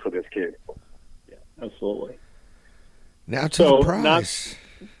be rooting for this kid. Yeah, absolutely. Now to the prize.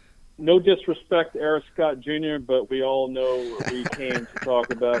 No disrespect to Eric Scott Jr., but we all know what we came to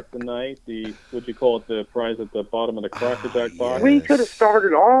talk about tonight. The prize at the bottom of the Cracker Jack box? Yes. We could have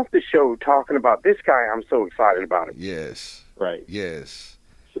started off the show talking about this guy. I'm so excited about him. Yes. Right. Yes.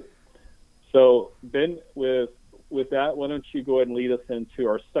 So, Ben, with that, why don't you go ahead and lead us into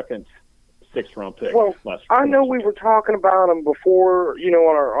our second 6th round pick? Well, I know we were talking about him before,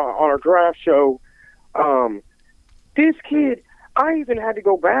 on our draft show. This kid, I even had to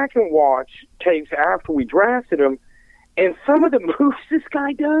go back and watch tapes after we drafted him, and some of the moves this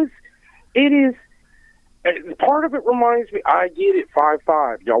guy does, it is part of it reminds me. I get it,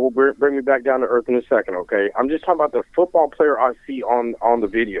 5'5". Y'all will bring me back down to earth in a second, okay? I'm just talking about the football player I see on the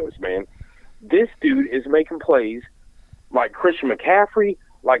videos, man. This dude is making plays like Christian McCaffrey,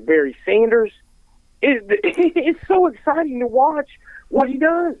 like Barry Sanders. It's so exciting to watch what he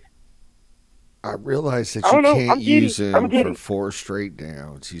does. I realize that you can't use him for 4 straight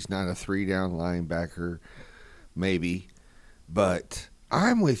downs. He's not a 3-down linebacker, maybe. But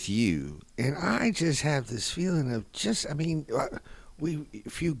I'm with you, and I just have this feeling of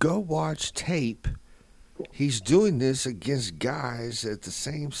if you go watch tape, he's doing this against guys at the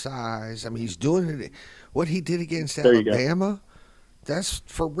same size. I mean, he's doing it. What he did against Alabama, that's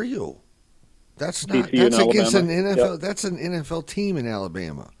for real. That's not. That's against an NFL. Yep. That's an NFL team in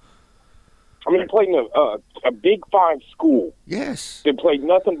Alabama. I mean, he played in a Big 5 school. Yes. They played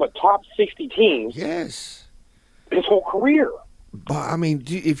nothing but top 60 teams. Yes. His whole career. But, I mean,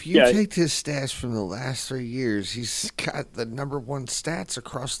 if you take his stats from the last 3 years, he's got the number 1 stats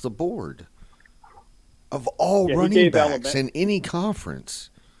across the board of all running backs in any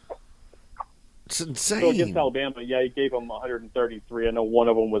conference. It's insane. So against Alabama, he gave him 133. I know one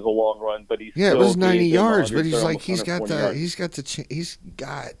of them was a long run, but it was 90 yards. But he's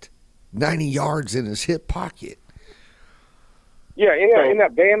got 90 yards in his hip pocket. Yeah, in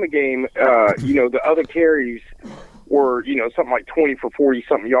that Bama game, the other carries were, something like 20 for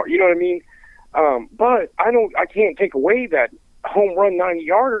 40-something yards. You know what I mean? But I can't take away that home run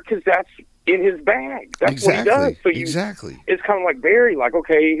 90-yarder because that's in his bag. That's what he does. So it's kind of like Barry, like,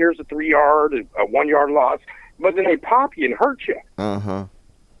 okay, here's a 3-yard, a 1-yard loss, but then they pop you and hurt you.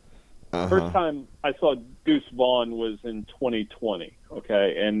 First time I saw Deuce Vaughn was in 2020,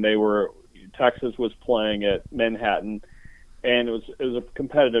 okay, and Texas was playing at Manhattan, and it was a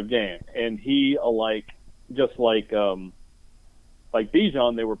competitive game, and he just like Bijan,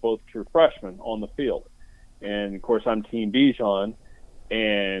 they were both true freshmen on the field, and of course I'm Team Bijan,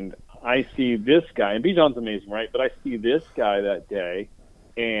 and I see this guy, and Bijan's amazing, right? But I see this guy that day,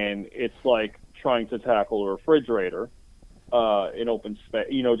 and it's like trying to tackle a refrigerator in open space,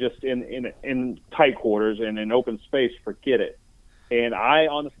 just in tight quarters and in open space, forget it. And I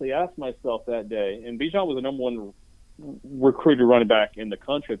honestly asked myself that day, and Bijan was the number 1 recruited running back in the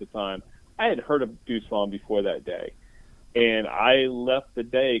country at the time. I had heard of Deuce Vaughn before that day, and I left the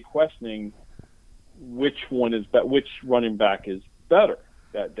day questioning which running back is better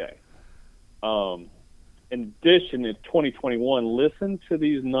that day. In addition, in 2021, listen to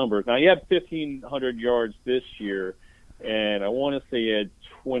these numbers. Now, he had 1,500 yards this year, and I want to say he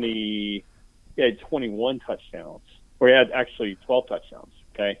had 21 touchdowns, or he had actually 12 touchdowns,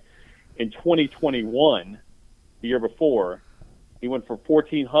 okay? In 2021, the year before, he went for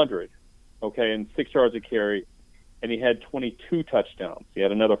 1,400, okay, and 6 yards a carry, and he had 22 touchdowns. He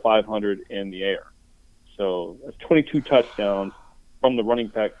had another 500 in the air. So that's 22 touchdowns from the running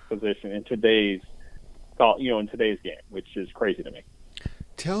back position in today's game, which is crazy to me.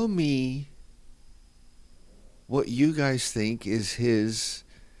 Tell me what you guys think is his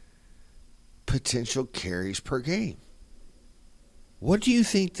potential carries per game. What do you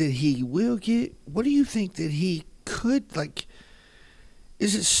think that he will get? What do you think that he could, like,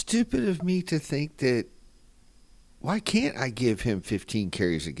 is it stupid of me to think that, why can't I give him 15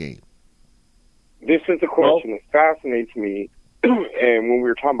 carries a game? This is the question that fascinates me. And when we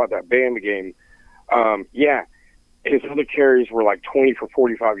were talking about that Bama game, his other carries were like 20 for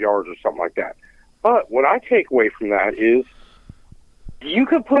 45 yards or something like that. But what I take away from that is you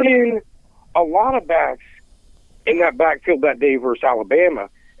could put in a lot of backs in that backfield that day versus Alabama,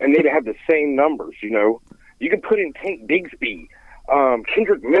 and they'd have the same numbers, you know. You could put in Tank Bigsby,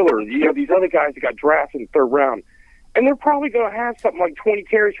 Kendrick Miller, these other guys that got drafted in the third round, and they're probably going to have something like 20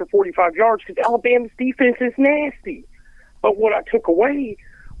 carries for 45 yards because Alabama's defense is nasty. But what I took away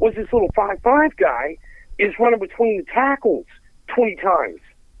was this little 5'5" guy is running between the tackles 20 times.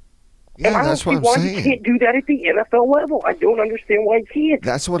 Yeah, and that's what I'm why saying. He can't do that at the NFL level. I don't understand why he can't.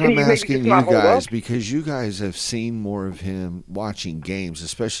 That's what I'm asking you guys, because you guys have seen more of him watching games,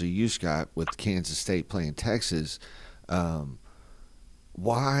 especially you, Scott, with Kansas State playing Texas.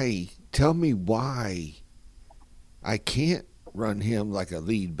 Why? Tell me why I can't run him like a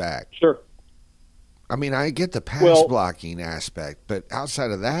lead back. Sure. I mean, I get the pass blocking aspect, but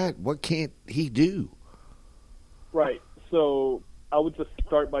outside of that, what can't he do? Right. So I would just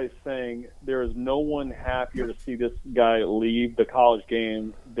start by saying there is no one happier to see this guy leave the college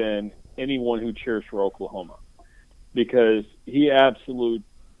game than anyone who cheers for Oklahoma, because he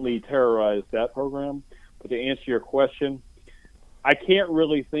absolutely terrorized that program. But to answer your question, I can't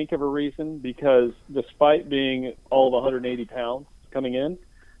really think of a reason, because despite being all of 180 pounds coming in,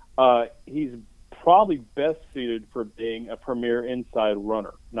 he's probably best suited for being a premier inside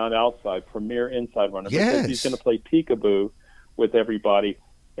runner, not outside, premier inside runner. Yes. Because he's going to play peekaboo with everybody,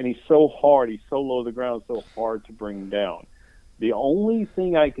 and he's so hard, he's so low to the ground, so hard to bring down. The only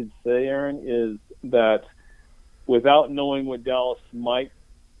thing I could say, Aaron, is that without knowing what Dallas might,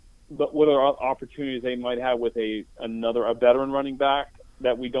 but what other opportunities they might have with a veteran running back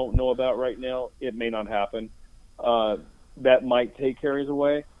that we don't know about right now, it may not happen. That might take carries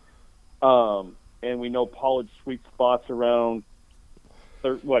away. And we know Pollard's sweet spots around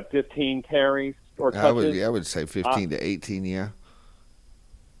 15 carries or touches. I would say 15 to 18, yeah.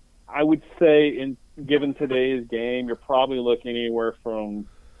 I would say, given today's game, you're probably looking anywhere from,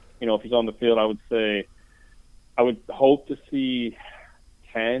 if he's on the field, I would hope to see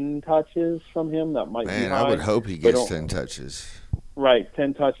 10 touches from him. That might be high. I would hope he gets 10 touches. Right,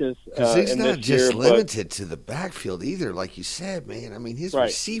 10 touches. Because he's not just limited to the backfield either, like you said, man. I mean, his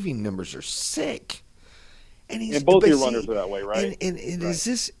receiving numbers are sick. And both your runners are that way, right? And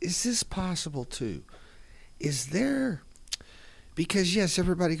is this possible too? Is there, because yes,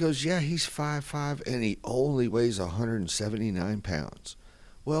 everybody goes, yeah, he's 5'5" and he only weighs 179 pounds.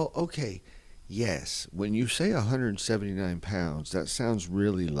 Well, okay, yes, when you say 179 pounds, that sounds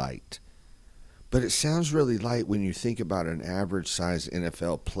really light. But it sounds really light when you think about an average size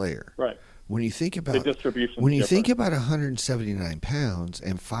NFL player. Right. When you think about the distribution, think about 179 pounds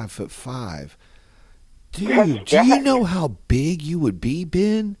and 5'5", dude, do you know how big you would be,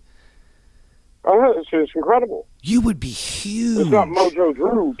 Ben? Oh, it's incredible. You would be huge. It's not Mojo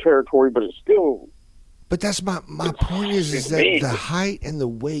Drew territory, but it's still. But that's my point is that the height and the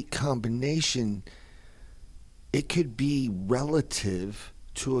weight combination, it could be relative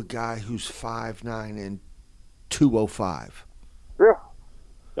to a guy who's 5'9" and 205. Yeah.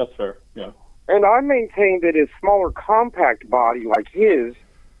 That's fair, yeah. And I maintain that his smaller, compact body like his,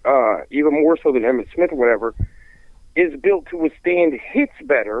 even more so than Emmitt Smith or whatever, is built to withstand hits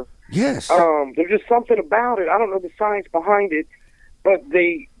better. Yes. There's just something about it. I don't know the science behind it, but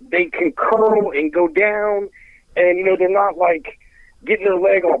they can curl and go down, and, they're not like getting their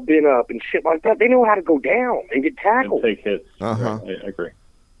leg all bent up and shit like that. They know how to go down and get tackled. And take hits. Uh-huh. Right, I agree.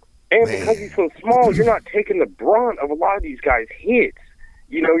 And because he's so small, you're not taking the brunt of a lot of these guys' hits.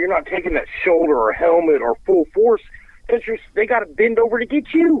 You're not taking that shoulder or helmet or full force because they got to bend over to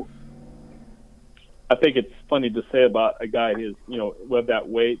get you. I think it's funny to say about a guy his, with that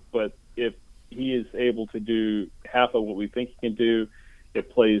weight, but if he is able to do half of what we think he can do, it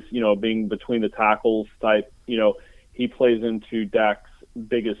plays, being between the tackles type, he plays into Dak's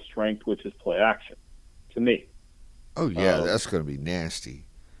biggest strength, which is play action, to me. Oh, yeah, that's going to be nasty.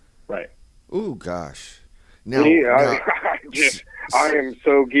 Right. Ooh, gosh. Now, I am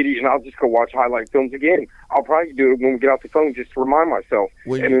so giddy, and I'll just go watch highlight films again. I'll probably do it when we get off the phone just to remind myself.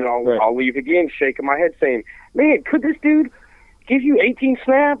 And then I'll leave again, shaking my head, saying, man, could this dude give you 18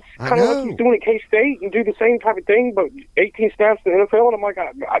 snaps, kind of like he's doing at K-State, and do the same type of thing, but 18 snaps in the NFL? And I'm like,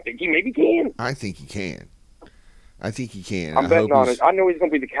 I think he maybe can. I think he can. I think he can. I'm betting on it. I know he's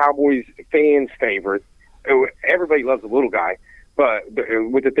going to be the Cowboys fans' favorite. Everybody loves the little guy, but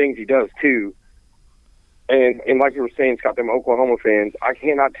with the things he does, too. And like you were saying, Scott, them Oklahoma fans, I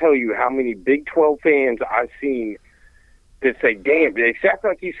cannot tell you how many Big 12 fans I've seen that say, damn, exactly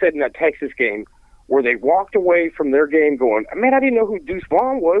like you said in that Texas game, where they walked away from their game going, man, I didn't know who Deuce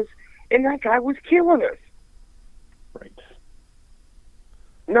Vaughn was, and that guy was killing us. Right.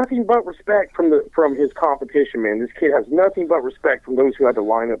 Nothing but respect from his competition, man. This kid has nothing but respect from those who had to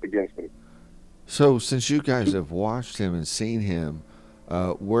line up against him. So since you guys have watched him and seen him,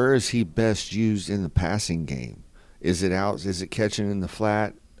 where is he best used in the passing game? Is it out? Is it catching in the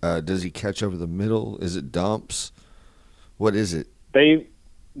flat? Does he catch over the middle? Is it dumps? What is it?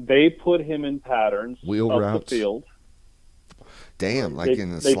 They put him in patterns Wheel up routes? the field. Damn, like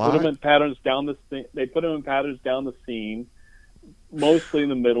in the they slot? put him in patterns down They put him in patterns down the seam, mostly in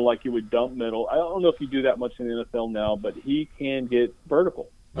the middle, like you would dump middle. I don't know if you do that much in the NFL now, but he can get vertical.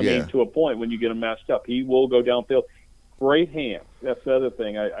 I mean, to a point when you get him matched up, he will go downfield. Great hands. That's the other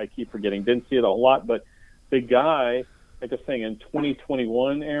thing I keep forgetting. Didn't see it a lot, but the guy, like I was saying, in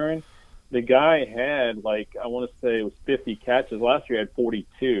 2021, Aaron, the guy had, like, I want to say it was 50 catches. Last year he had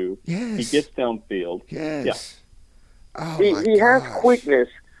 42. Yes. He gets downfield. Yes. Yeah. Oh, he has quickness,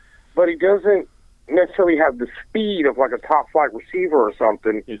 but he doesn't necessarily have the speed of like a top flight receiver or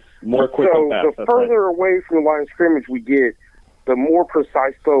something. It's more quick so and fast. The further away from the line of scrimmage we get, the more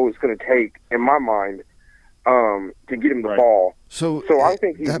precise throw it's going to take, in my mind, to get him the ball. So I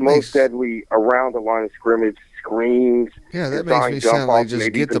think he's most deadly around the line of scrimmage, screens. Yeah, that makes me sound like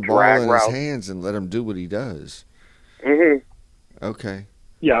just get the ball in his hands and let him do what he does. Mm-hmm. Okay.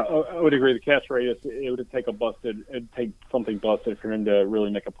 Yeah, I would agree. The catch rate, it would take something busted for him to really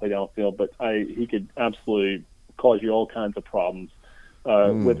make a play downfield. But he could absolutely cause you all kinds of problems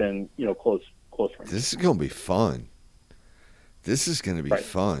within close range. This is going to be fun. This is going to be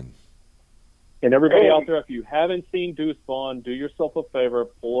fun. And everybody out there, if you haven't seen Deuce Vaughn, do yourself a favor,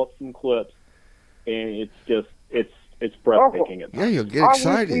 pull up some clips, and it's breathtaking. Yeah, you'll get excited.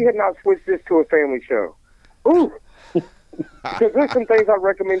 I wish we had not switched this to a family show. Ooh. Because there's some things I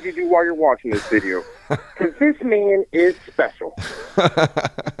recommend you do while you're watching this video. Because this man is special.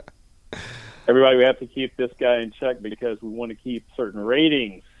 Everybody, we have to keep this guy in check because we want to keep certain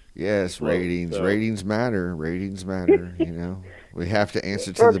ratings. Yes, ratings. So. Ratings matter. Ratings matter. We have to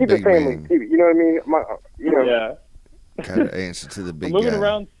answer to the big man. You know what I mean? Yeah. Got to answer to the big moving guy. to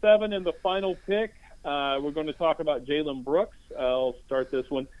round 7 in the final pick. We're going to talk about Jalen Brooks. I'll start this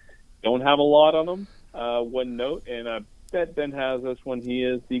one. Don't have a lot on him. One note, and I bet Ben has this one. He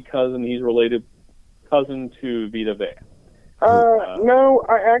is the cousin. He's related cousin to Vita Vea. No,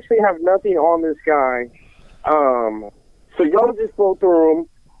 I actually have nothing on this guy. So y'all just go through them,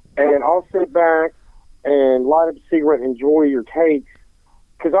 and I'll sit back and light up a cigarette and enjoy your takes,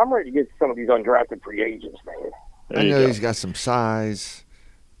 because I'm ready to get to some of these undrafted free agents, man. I know he's got some size.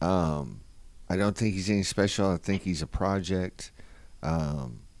 I don't think he's any special. I think he's a project.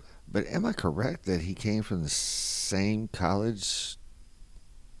 But am I correct that he came from the same college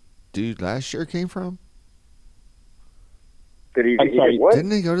dude last year came from? What? Didn't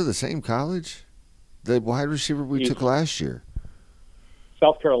they go to the same college? The wide receiver we took last year.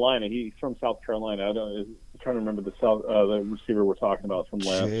 South Carolina. He's from South Carolina. I'm trying to remember the receiver we're talking about from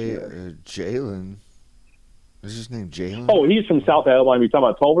last year. Jalen. Is his name Jalen? Oh, he's from South Alabama. You talking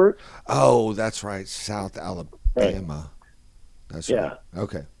about Tolbert? Oh, that's right. South Alabama. Right. That's right.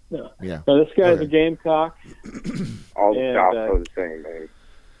 Okay. Yeah. So this guy's a Gamecock. All the South are the same, man.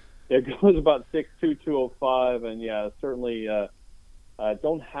 It goes about 6'2", 205, and certainly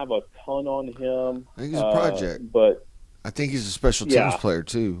don't have a ton on him. I think he's a project. But I think he's a special teams player,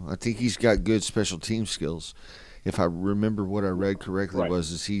 too. I think he's got good special team skills. If I remember what I read correctly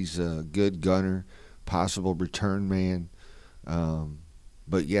is he's a good gunner, possible return man.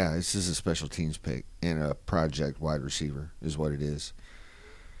 But, yeah, this is a special teams pick and a project wide receiver is what it is.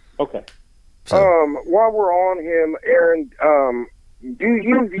 Okay. So, while we're on him, Aaron, do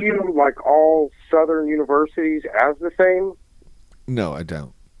you view like all Southern universities as the same? No, I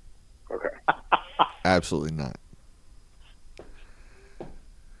don't. Okay. Absolutely not.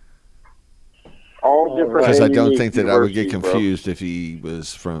 All different. Because I don't think that I would get confused if he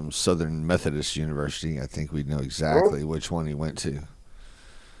was from Southern Methodist University. I think we'd know exactly which one he went to.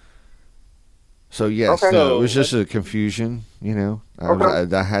 So yes, Okay. no, it was just a confusion. You know,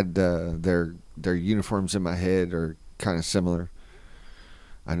 Okay. I had their uniforms in my head are kind of similar.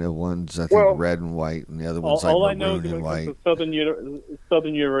 I know one's I think Well, red and white, and the other one's like All I know is maroon when and it comes white. to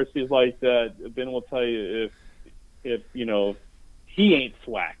Southern universities like that, Ben will tell you if he ain't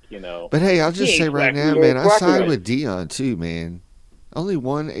SWAC, But hey, I'll if he just say ain't right SWAC, now, he man, ain't I slacking side it. with Dion too, man. Only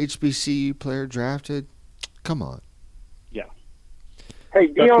one HBCU player drafted. Come on. yeah, Hey,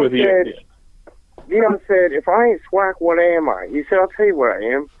 that's with you. Dion said, if I ain't SWAC, what am I? He said, I'll tell you what I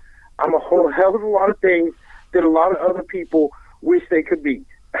am. I'm a whole hell of a lot of things that a lot of other people wish they could be.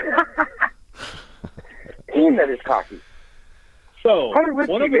 And that is cocky. So Hunter Lipke,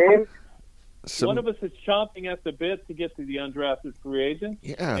 one man. of us is chomping at the bit to get to the undrafted free agent.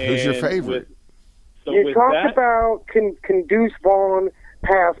 Yeah, who's your And favorite? You with talked that, about can Deuce Vaughn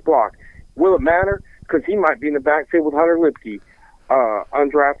pass block. Will it matter? Because he might be in the backfield with Hunter Lipke,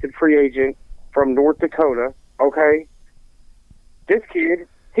 undrafted free agent from North Dakota. Okay, this kid,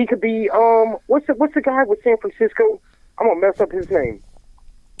 he could be what's the guy with San Francisco? I'm gonna mess up his name.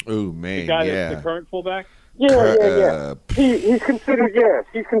 Oh the man, guy yeah. that's the current fullback. Yeah. He's considered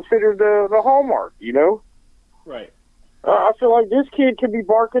He's considered the hallmark. You know. Right. I feel like this kid could be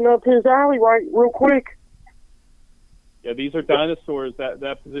barking up his alley real quick. Yeah, these are dinosaurs.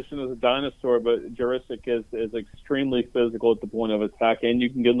 That position is a dinosaur, but Jurisic is extremely physical at the point of attack, and you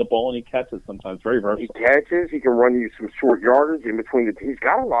can get him the ball and he catches sometimes. Very He versatile. catches. He can run you some short yardage in between he's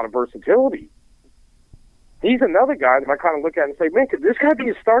got a lot of versatility. He's another guy that I kind of look at and say, man, could this guy be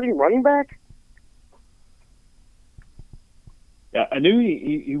a starting running back? Yeah, I knew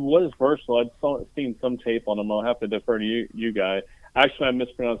he was versatile. I'd seen some tape on him. I'll have to defer to you guy. Actually, I'm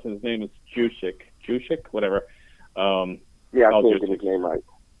mispronouncing his name. It's Jusic, whatever. Yeah, I can't get his name right.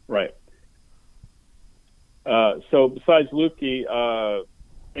 Right. So besides Lukey,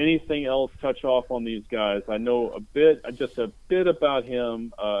 anything else touch off on these guys? I know just a bit about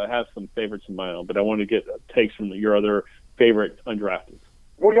him. I have some favorites of my own, but I want to get takes from your other favorite undrafted.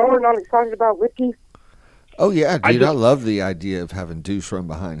 Well, y'all are not excited about Lipke? Oh yeah, dude, I love the idea of having Deuce run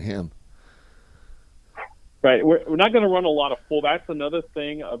behind him. Right, we're not going to run a lot of full. That's another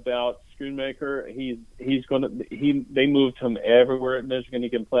thing about Schoonmaker. They moved him everywhere at Michigan. He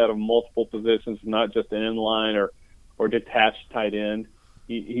can play out of multiple positions, not just an inline or detached tight end.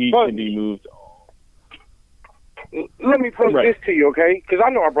 He can be moved. Let me pose this to you, okay? Because I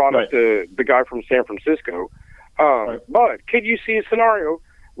know I brought up the guy from San Francisco. But could you see a scenario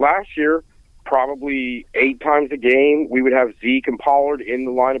last year? Probably 8 times a game, we would have Zeke and Pollard in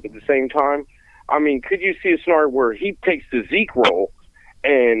the lineup at the same time. I mean, could you see a scenario where he takes the Zeke role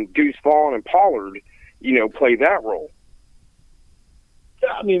and Deuce Vaughn and Pollard, play that role?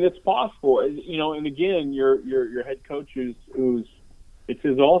 Yeah, I mean, it's possible. And again, your head coach who's it's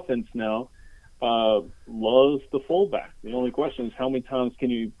his offense now, loves the fullback. The only question is how many times can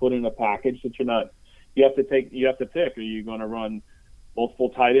you put in a package that you have to pick. Are you going to run multiple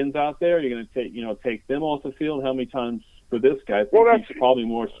tight ends out there? You're going to take them off the field. How many times for this guy? I think he's probably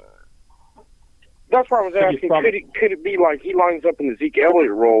more. That's why I was asking. Could it be like he lines up in the Zeke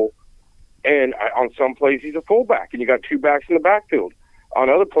Elliott role, and on some plays he's a fullback, and you got 2 backs in the backfield. On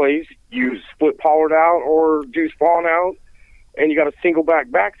other plays, you split Pollard out or Deuce Vaughn out, and you got a single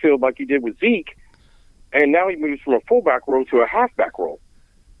backfield like you did with Zeke, and now he moves from a fullback role to a halfback role.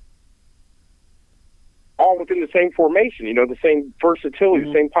 All within the same formation, the same versatility,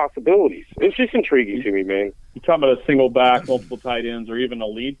 the same possibilities. It's just intriguing to me, man. You're talking about a single back, multiple tight ends, or even a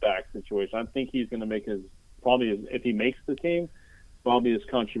lead back situation. I think he's going to make if he makes the team, probably his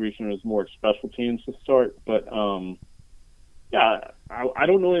contribution is more special teams to start. But, I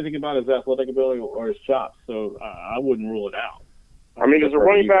don't know anything about his athletic ability or his chops, so I wouldn't rule it out. I mean, as a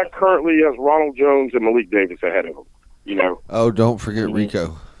running back, currently he has Ronald Jones and Malik Davis ahead of him, Oh, don't forget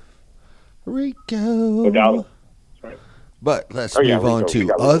Rico. No doubt. That's right. But let's move on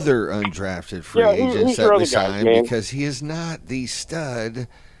to other undrafted free agents that we signed, because he is not the stud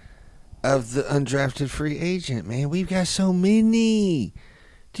of the undrafted free agent, man. We've got so many.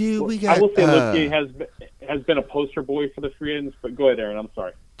 Dude, we got... I will say Lipke has been a poster boy for the free agents, but go ahead, Aaron. I'm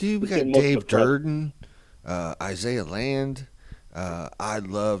sorry. Dude, we got Dave Durden, Isaiah Land. I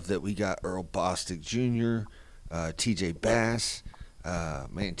love that we got Earl Bostic Jr., TJ Bass.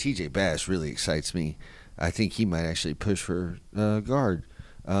 Man, TJ Bass really excites me. I think he might actually push for guard.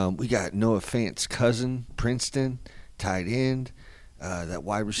 We got Noah Fant's cousin, Princeton, tight end. That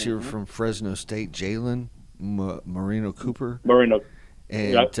wide receiver from Fresno State, Jalen Marino Cooper.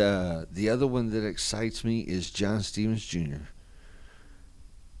 And the other one that excites me is John Stevens Jr.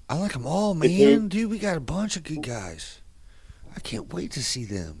 I like them all, man. Dude, we got a bunch of good guys. I can't wait to see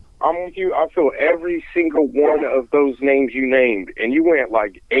them. I'm with you. I feel every single one of those names you named, and you went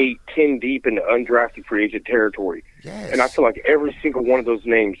like 8, 10 deep into undrafted free agent territory. Yes. And I feel like every single one of those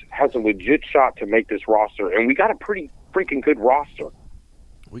names has a legit shot to make this roster, and we got a pretty freaking good roster.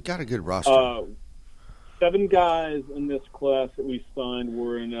 We got a good roster. 7 guys in this class that we signed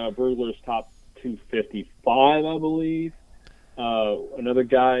were in Burglar's top 255, I believe. Another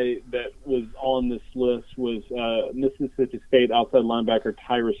guy that was on this list was Mississippi State outside linebacker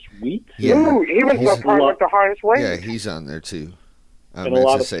Tyrus Wheat. Yeah. Ooh, he was probably like the highest rated. Yeah, he's on there too. And a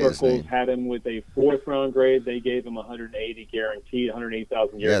lot of circles had him with a 4th round grade. They gave him 180 guaranteed,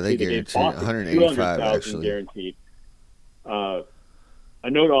 108,000 guaranteed. Yeah, they guaranteed 185 actually. Guaranteed. A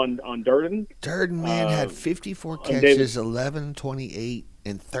note on Durden. Durden, man, had 54 catches, 11, 28,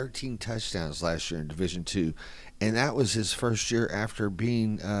 and 13 touchdowns last year in Division II. And that was his first year after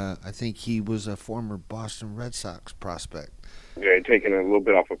being, I think he was a former Boston Red Sox prospect. Yeah, taking a little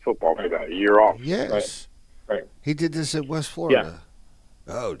bit off of football for that year off. Yes. Right. He did this at West Florida.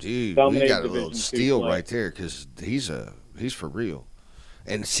 Yeah. Oh, dude, we got a little steal right there because he's for real.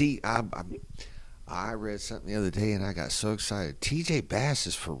 And see, I read something the other day and I got so excited. TJ Bass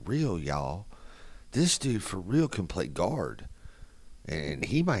is for real, y'all. This dude for real can play guard. And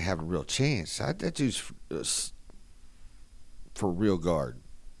he might have a real chance. That dude's for real guard.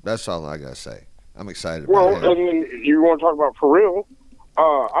 That's all I got to say. I'm excited about him. Well, I mean, you want to talk about for real?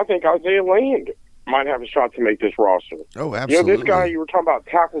 I think Isaiah Land might have a shot to make this roster. Oh, absolutely. You know, this guy, you were talking about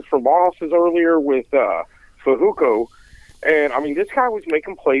tackles for losses earlier with Fajuco. And, I mean, this guy was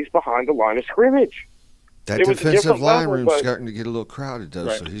making plays behind the line of scrimmage. That defensive line room's starting to get a little crowded, though,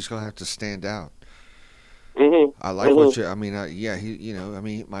 so he's going to have to stand out. Mm-hmm. I like what you. I mean,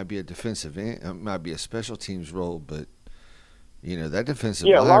 it might be a defensive end, it might be a special teams role, but that defensive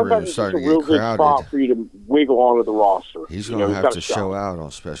line room is starting to get crowded. Yeah, spot for you to wiggle onto the roster. He's going to have to show out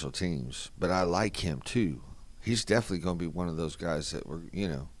on special teams, but I like him too. He's definitely going to be one of those guys that I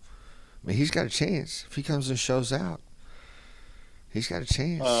mean, he's got a chance if he comes and shows out. He's got a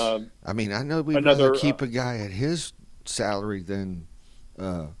chance. I mean, I know we'd rather keep a guy at his salary than,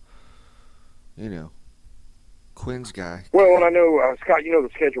 Quinn's guy. Well, and I know, Scott, you know the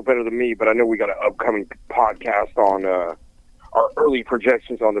schedule better than me, but I know we got an upcoming podcast on our early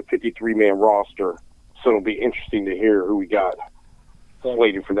projections on the 53-man roster, so it'll be interesting to hear who we got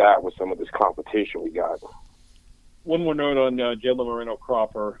slated for that with some of this competition we got. One more note on Jalen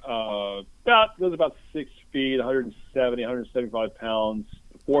Moreno-Cropper. Goes about 6 feet, 170, 175 pounds,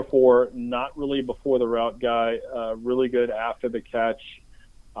 4'4", not really before the route guy, really good after the catch.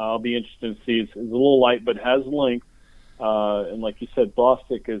 I'll be interested to see. It's a little light, but has length. And like you said,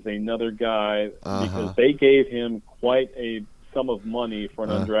 Bostic is another guy because they gave him quite a sum of money for an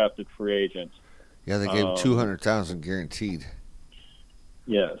undrafted free agent. Yeah, they gave him $200,000 guaranteed.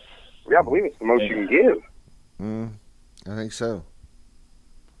 Yes. Yeah, I believe it's the most you can give. I think so.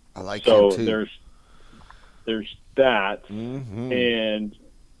 I like him too. So there's that, and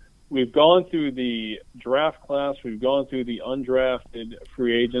we've gone through the draft class. We've gone through the undrafted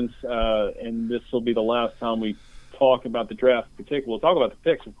free agents, and this will be the last time we talk about the draft in particular. We'll talk about the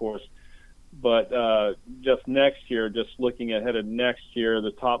picks, of course, but just next year, just looking ahead of next year,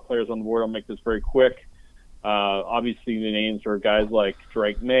 the top players on the board, I'll make this very quick. Obviously, the names are guys like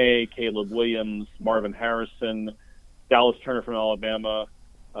Drake May, Caleb Williams, Marvin Harrison, Dallas Turner from Alabama,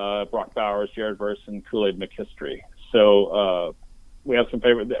 Brock Bowers, Jared Verse, and Kool-Aid McKinstry. So we have some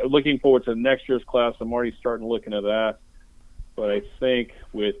favorite. Looking forward to next year's class. I'm already starting looking at that. But I think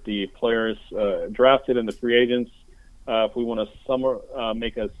with the players drafted and the free agents, if we want to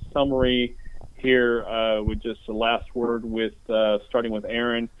make a summary here with just the last word with starting with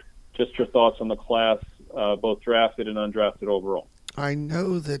Aaron, just your thoughts on the class, both drafted and undrafted overall. I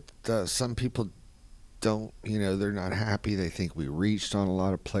know that some people don't, they're not happy. They think we reached on a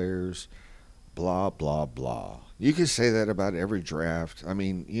lot of players, blah, blah, blah. You can say that about every draft. I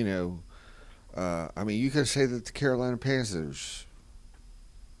mean, you can say that the Carolina Panthers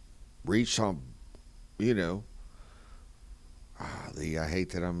reached on, I hate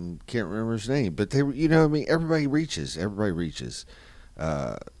that can't remember his name, but they, everybody reaches. Everybody reaches.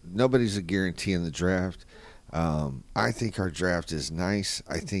 Nobody's a guarantee in the draft. I think our draft is nice.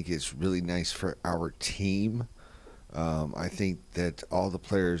 I think it's really nice for our team. I think that all the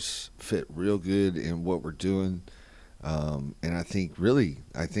players fit real good in what we're doing. And I think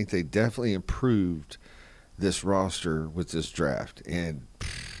they definitely improved this roster with this draft. And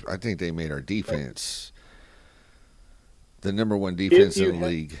I think they made our defense the number one defense in the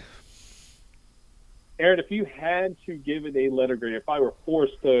league. Aaron, if you had to give it a letter grade, if I were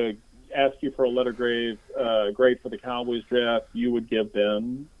forced to ask you for a letter grade for the Cowboys draft, you would give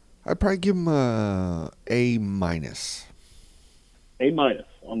them I'd probably give him A minus. A minus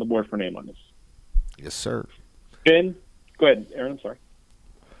on the board for an A minus. Yes, sir. Ben, go ahead, Aaron. I'm sorry.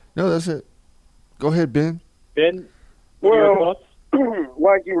 No, that's it. Go ahead, Ben. Ben, what are your thoughts?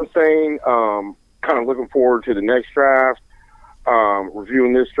 Like you were saying, kind of looking forward to the next draft,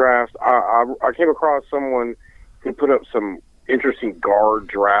 reviewing this draft. I came across someone who put up some interesting guards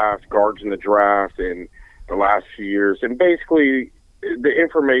in the draft in the last few years. And basically, the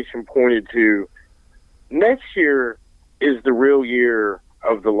information pointed to next year is the real year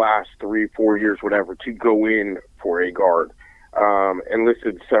of the last 3-4 years, whatever, to go in for a guard. And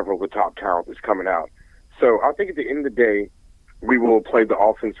listed several of the top talent that's coming out. So I think at the end of the day, we will play the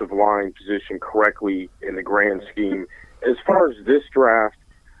offensive line position correctly in the grand scheme. As far as this draft,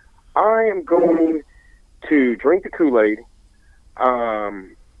 I am going to drink the Kool-Aid.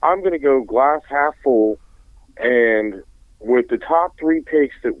 I'm going to go glass half full, and with the top 3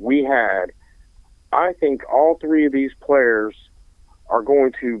 picks that we had, I think all 3 of these players are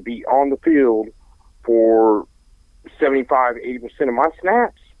going to be on the field for 75-80% of my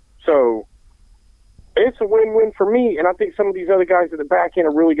snaps. So it's a win-win for me, and I think some of these other guys at the back end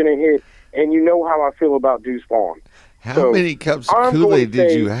are really going to hit, and you know how I feel about Deuce Vaughn. How many cups of Kool-Aid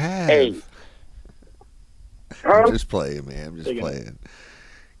did you have? 8. I'm just playing, man. I'm just playing.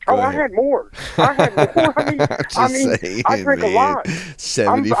 Go ahead. I had more. I mean, I drink a lot.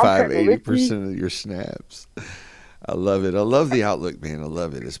 75-80% of your snaps. I love it. I love the outlook, man. I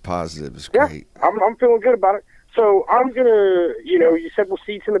love it. It's positive. It's great. I'm feeling good about it. So I'm going to, you said we'll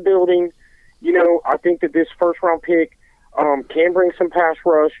seats in the building. I think that this first-round pick can bring some pass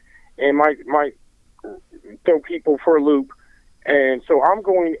rush and might throw people for a loop. And so I'm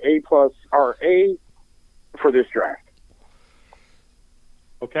going A+ or A for this draft.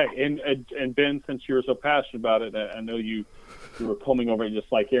 Okay, and Ben, since you were so passionate about it, I know you were combing over it just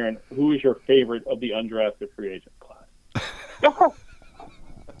like Aaron. Who is your favorite of the undrafted free agent class?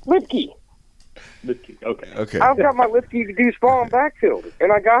 Lipke. Okay. I've got my Lipke to Deuce Vaughn backfield,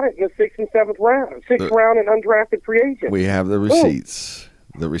 and I got it in the 6th and 7th round. 6th round and undrafted free agent. We have the receipts.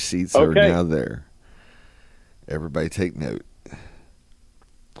 The receipts are now there. Everybody take note.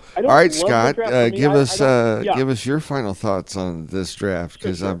 All right, Scott, give us your final thoughts on this draft,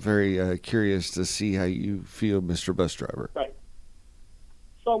 because sure. I'm very curious to see how you feel, Mr. Bus Driver. Right.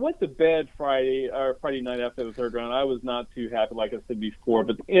 So I went to bed Friday night after the 3rd round. I was not too happy, like I said before.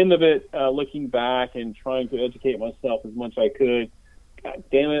 But at the end of it, looking back and trying to educate myself as much as I could, God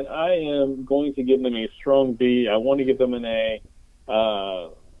damn it, I am going to give them a strong B. I want to give them an A.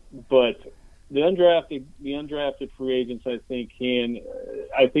 But the undrafted free agents, I think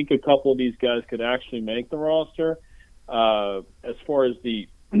a couple of these guys could actually make the roster. As far as the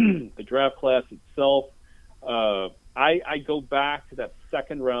the draft class itself, I go back to that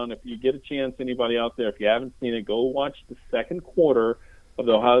 2nd round. If you get a chance, anybody out there, if you haven't seen it, go watch the 2nd quarter of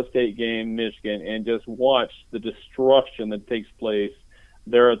the Ohio State game, Michigan, and just watch the destruction that takes place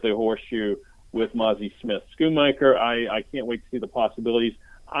there at the Horseshoe with Mozzie Smith. Schoonmaker, I can't wait to see the possibilities.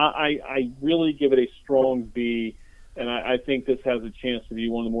 I really give it a strong B, and I think this has a chance to be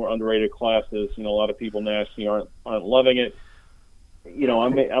one of the more underrated classes. A lot of people nationally aren't loving it.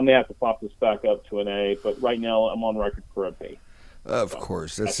 I may have to pop this back up to an A, but right now I'm on record for a B. Of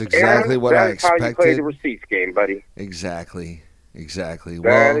course, that's exactly what I expected. That's how you play the receipts game, buddy. Exactly.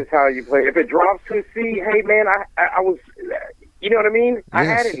 That is how you play. If it drops to a C, hey man, I was, you know what I mean? Yes, I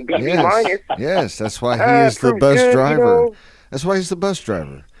had it in B minus. Yes, that's why he is the bus driver. That's why he's the bus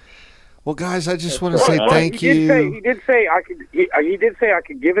driver. Well, guys, I just want to say thank you. He did say I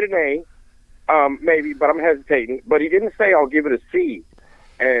could give it an A, maybe, but I'm hesitating. But he didn't say I'll give it a C.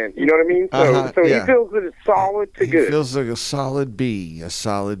 And you know what I mean? So he feels that it's solid to good. He feels like a solid B.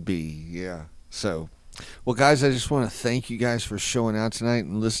 Yeah. So, well, guys, I just want to thank you guys for showing out tonight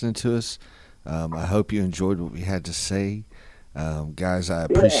and listening to us. I hope you enjoyed what we had to say. Guys, I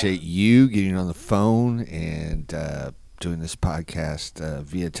appreciate you getting on the phone and doing this podcast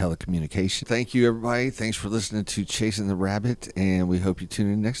via telecommunication. Thank you, everybody. Thanks for listening to Chasing the Rabbit, and we hope you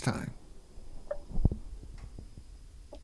tune in next time.